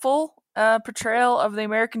oddly hopeful portrayal of the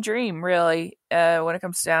American dream. Really, when it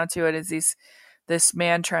comes down to it, is this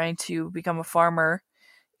man trying to become a farmer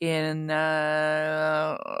in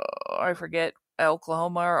I forget,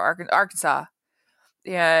 Oklahoma or Arkansas,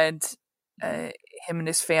 and him and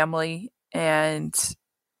his family, and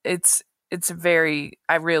it's very.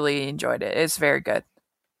 I really enjoyed it. It's very good.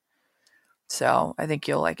 So I think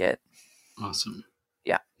you'll like it. awesome.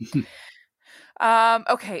 Yeah.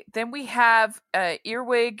 Okay, then we have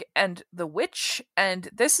Earwig and the Witch, and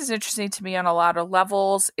this is interesting to me on a lot of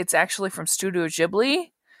levels. It's actually from Studio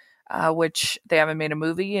Ghibli, which they haven't made a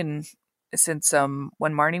movie since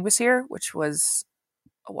when Marnie was here, which was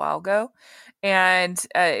a while ago. And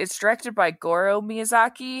it's directed by Goro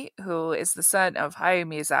Miyazaki, who is the son of Hayao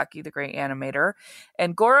Miyazaki, the great animator.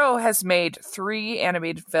 And Goro has made 3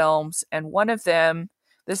 animated films, and one of them,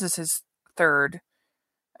 this is his third,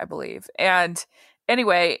 I believe. And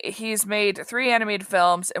anyway, he's made 3 animated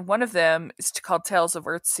films, and one of them is called Tales of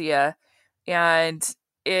Earthsea, and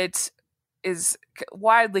it is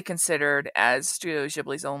widely considered as Studio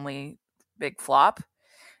Ghibli's only big flop.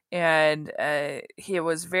 and he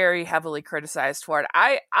was very heavily criticized for it.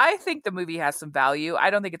 I think the movie has some value. I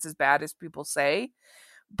don't think it's as bad as people say,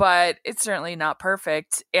 but it's certainly not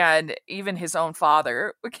perfect. And even his own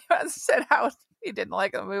father said how he didn't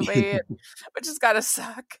like the movie, which has got to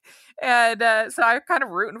suck. And so I'm kind of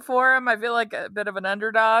rooting for him. I feel like a bit of an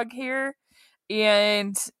underdog here.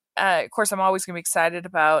 And of course, I'm always going to be excited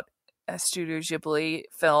about Studio Ghibli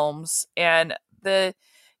films. And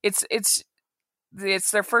it's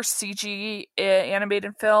their first CG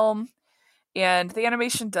animated film, and the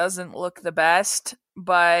animation doesn't look the best,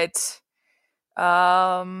 but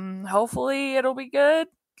hopefully it'll be good.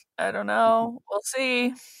 I don't know. We'll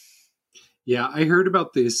see. Yeah, I heard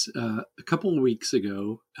about this a couple of weeks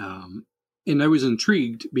ago, and I was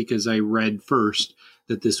intrigued because I read first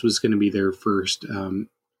that this was going to be their first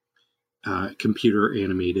computer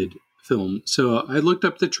animated film. So I looked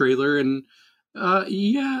up the trailer, and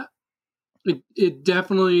yeah, it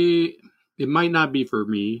definitely, it might not be for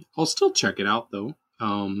me. I'll still check it out though.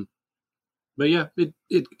 But yeah,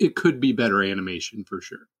 it could be better animation for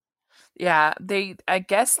sure. Yeah, I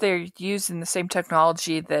guess they're using the same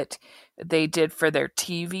technology that they did for their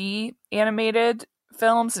TV animated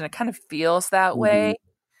films, and it kind of feels that Mhm. way.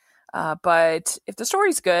 But if the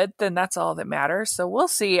story's good, then that's all that matters. So we'll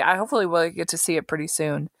see. I hopefully will get to see it pretty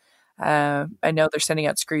soon. I know they're sending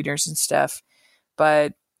out screeners and stuff,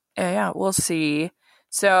 but yeah, we'll see.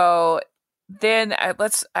 So then I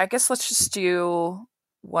guess let's just do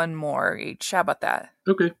one more each. How about that?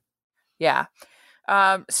 Okay. Yeah.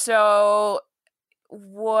 So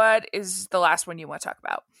what is the last one you want to talk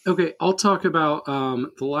about? Okay, I'll talk about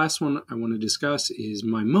the last one I want to discuss is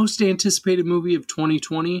my most anticipated movie of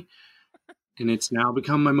 2020, and it's now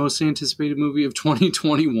become my most anticipated movie of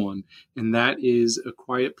 2021, and that is A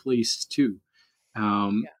Quiet Place 2.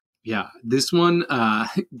 Um, yeah, this one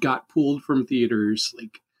got pulled from theaters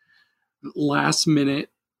like last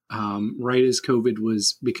minute, right as COVID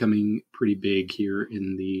was becoming pretty big here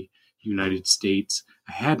in the United States.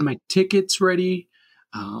 I had my tickets ready.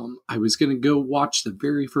 I was going to go watch the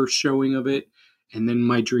very first showing of it, and then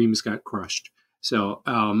my dreams got crushed. So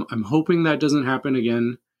I'm hoping that doesn't happen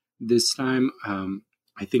again this time.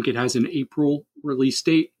 I think it has an April release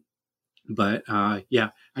date, but yeah,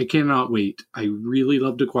 I cannot wait. I really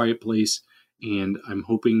loved A Quiet Place, and I'm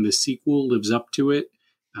hoping the sequel lives up to it.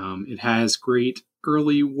 It has great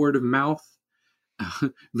early word of mouth,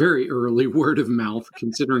 very early word of mouth,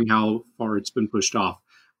 considering how far it's been pushed off.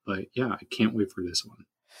 But yeah, I can't wait for this one.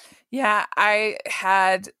 Yeah, I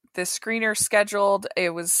had the screener scheduled.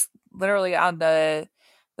 It was literally on the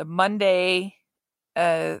Monday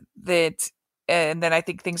that, and then I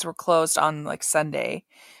think things were closed on like Sunday.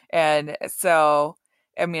 And so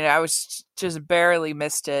I mean, I was just barely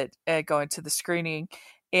missed it going to the screening.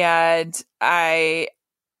 And I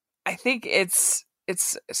think it's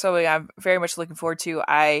something I'm very much looking forward to.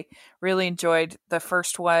 I really enjoyed the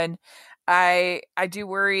first one. I do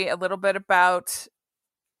worry a little bit about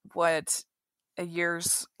what a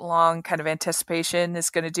year's long kind of anticipation is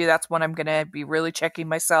going to do. That's when I'm going to be really checking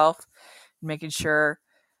myself, making sure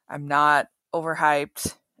I'm not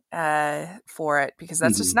overhyped for it, because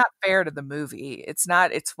that's just Mhm. not fair to the movie. It's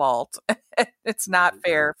not its fault. It's not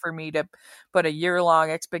fair for me to put a year long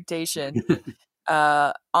expectation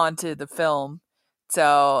onto the film.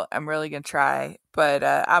 So I'm really gonna try, but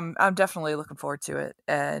I'm definitely looking forward to it.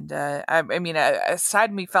 And I mean,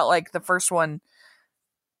 aside me felt like the first one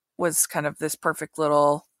was kind of this perfect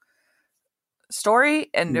little story,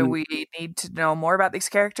 and Mhm. we need to know more about these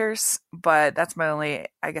characters. But that's my only,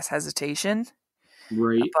 I guess, hesitation.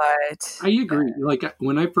 Right. But I agree. Like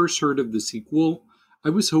when I first heard of the sequel, I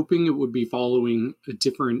was hoping it would be following a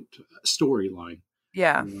different storyline.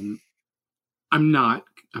 yeah, Um, I'm not.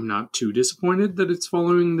 I'm not too disappointed that it's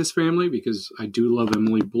following this family because I do love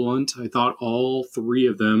Emily Blunt. I thought all three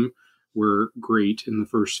of them were great in the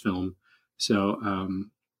first film, so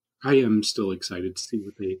I am still excited to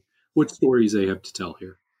see what stories they have to tell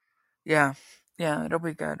here. yeah, yeah, it'll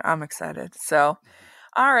be good. I'm excited. So,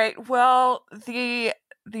 all right. Well, the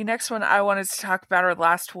next one I wanted to talk about, or the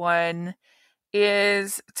last one,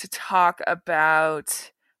 is to talk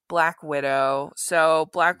about Black Widow. So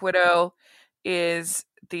Black Widow is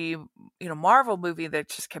the Marvel movie that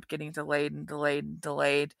just kept getting delayed and delayed and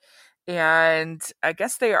delayed. And I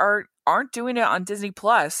guess they aren't doing it on Disney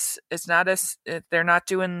Plus. It's not as they're not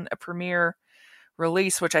doing a premiere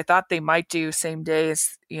release, which I thought they might do same day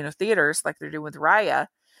as theaters, like they're doing with Raya,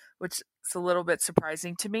 which is a little bit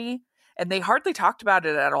surprising to me. And they hardly talked about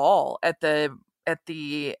it at all at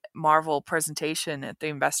the Marvel presentation at the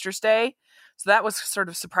Investors Day, so that was sort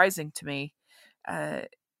of surprising to me. Uh,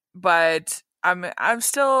 but I'm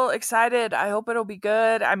still excited. I hope it'll be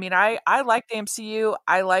good. I mean, I like the MCU.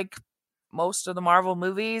 I like most of the Marvel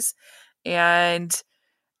movies, and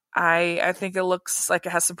I think it looks like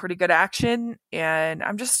it has some pretty good action, and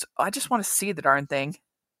I just want to see the darn thing.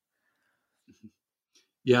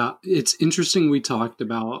 Yeah, it's interesting. We talked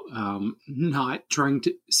about not trying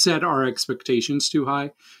to set our expectations too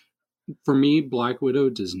high. For me, Black Widow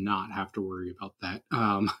does not have to worry about that.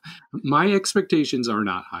 My expectations are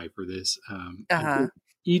not high for this. I Uh-huh. think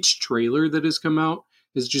each trailer that has come out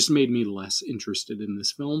has just made me less interested in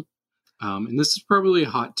this film. And this is probably a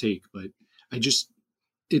hot take, but I just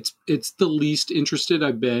it's the least interested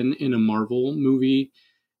I've been in a Marvel movie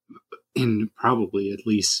in probably at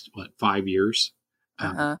least 5 years.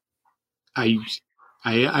 Um, Uh-huh. I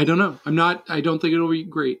I don't know. I'm not. I don't think it'll be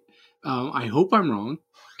great. I hope I'm wrong,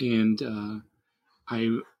 and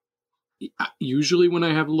I usually when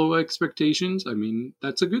I have low expectations, I mean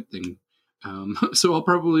that's a good thing. So I'll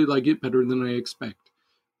probably like it better than I expect.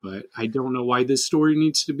 But I don't know why this story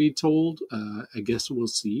needs to be told. I guess we'll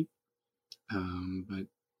see. But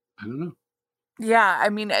I don't know. Yeah, I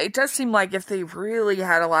mean, it does seem like if they really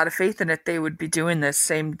had a lot of faith in it, they would be doing this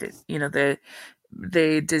same,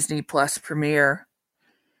 the Disney Plus premiere.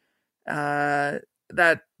 That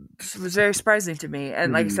was very surprising to me,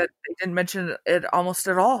 and like I Mhm. said, they didn't mention it almost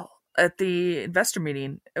at all at the investor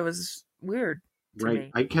meeting. It was weird to Right.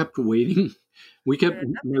 me. I kept waiting. We They kept had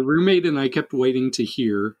my nothing. roommate and I kept waiting to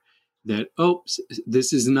hear that. Oh,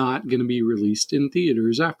 this is not going to be released in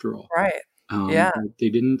theaters after all. Right. Yeah, But they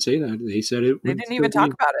didn't say that. They said it they would didn't still even talk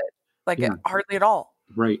be. about it, like Yeah. hardly at all.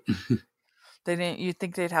 Right. They didn't. You'd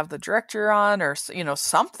think they'd have the director on or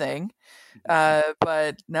something,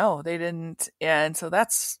 but no, they didn't. And so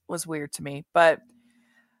that's was weird to me. But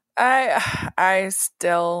I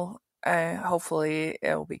still, hopefully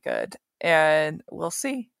it will be good, and we'll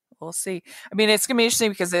see. We'll see. I mean, it's gonna be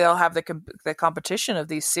interesting because they'll have the competition of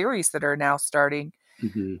these series that are now starting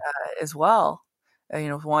Hmm. as well.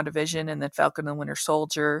 WandaVision and then Falcon and Winter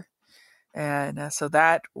Soldier, and so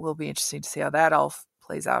that will be interesting to see how that all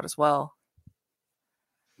plays out as well.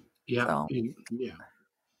 Yeah. So, Yeah.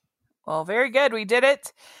 well, very good. We did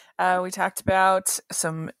it. We talked about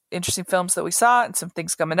some interesting films that we saw and some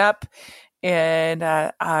things coming up, and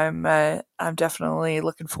I'm definitely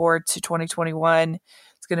looking forward to 2021.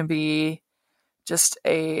 It's going to be just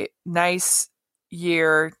a nice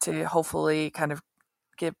year to hopefully kind of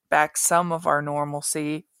get back some of our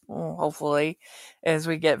normalcy. Hopefully, as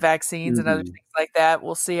we get vaccines and other Hmm. things like that,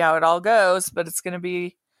 we'll see how it all goes. But it's going to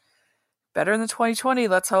be better than 2020.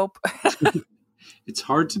 Let's hope. It's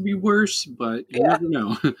hard to be worse, but you Yeah, never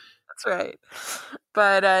know. that's right.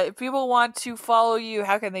 But if people want to follow you,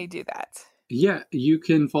 how can they do that? Yeah, you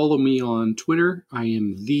can follow me on Twitter. I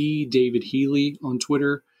am the David Healy on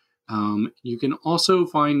Twitter. You can also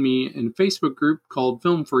find me in a Facebook group called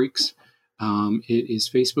Film Freaks. It is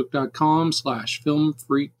facebook.com/Film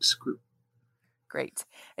Freaks Group. Great.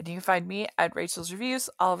 And you can find me at Rachel's Reviews,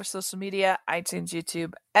 all over social media, iTunes,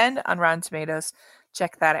 YouTube, and on Rotten Tomatoes.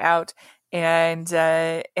 Check that out. And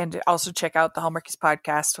also check out the Hallmarkies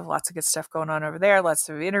podcast with lots of good stuff going on over there, lots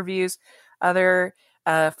of interviews, other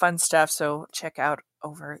fun stuff. So check out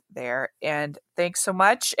over there. And thanks so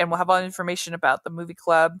much. And we'll have all the information about the movie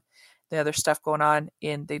club, the other stuff going on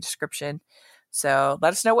in the description. So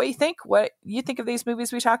let us know what you think of these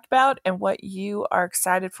movies we talked about, and what you are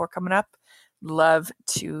excited for coming up. Love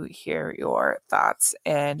to hear your thoughts,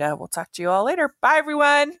 and we'll talk to you all later. Bye,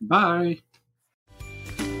 everyone. Bye.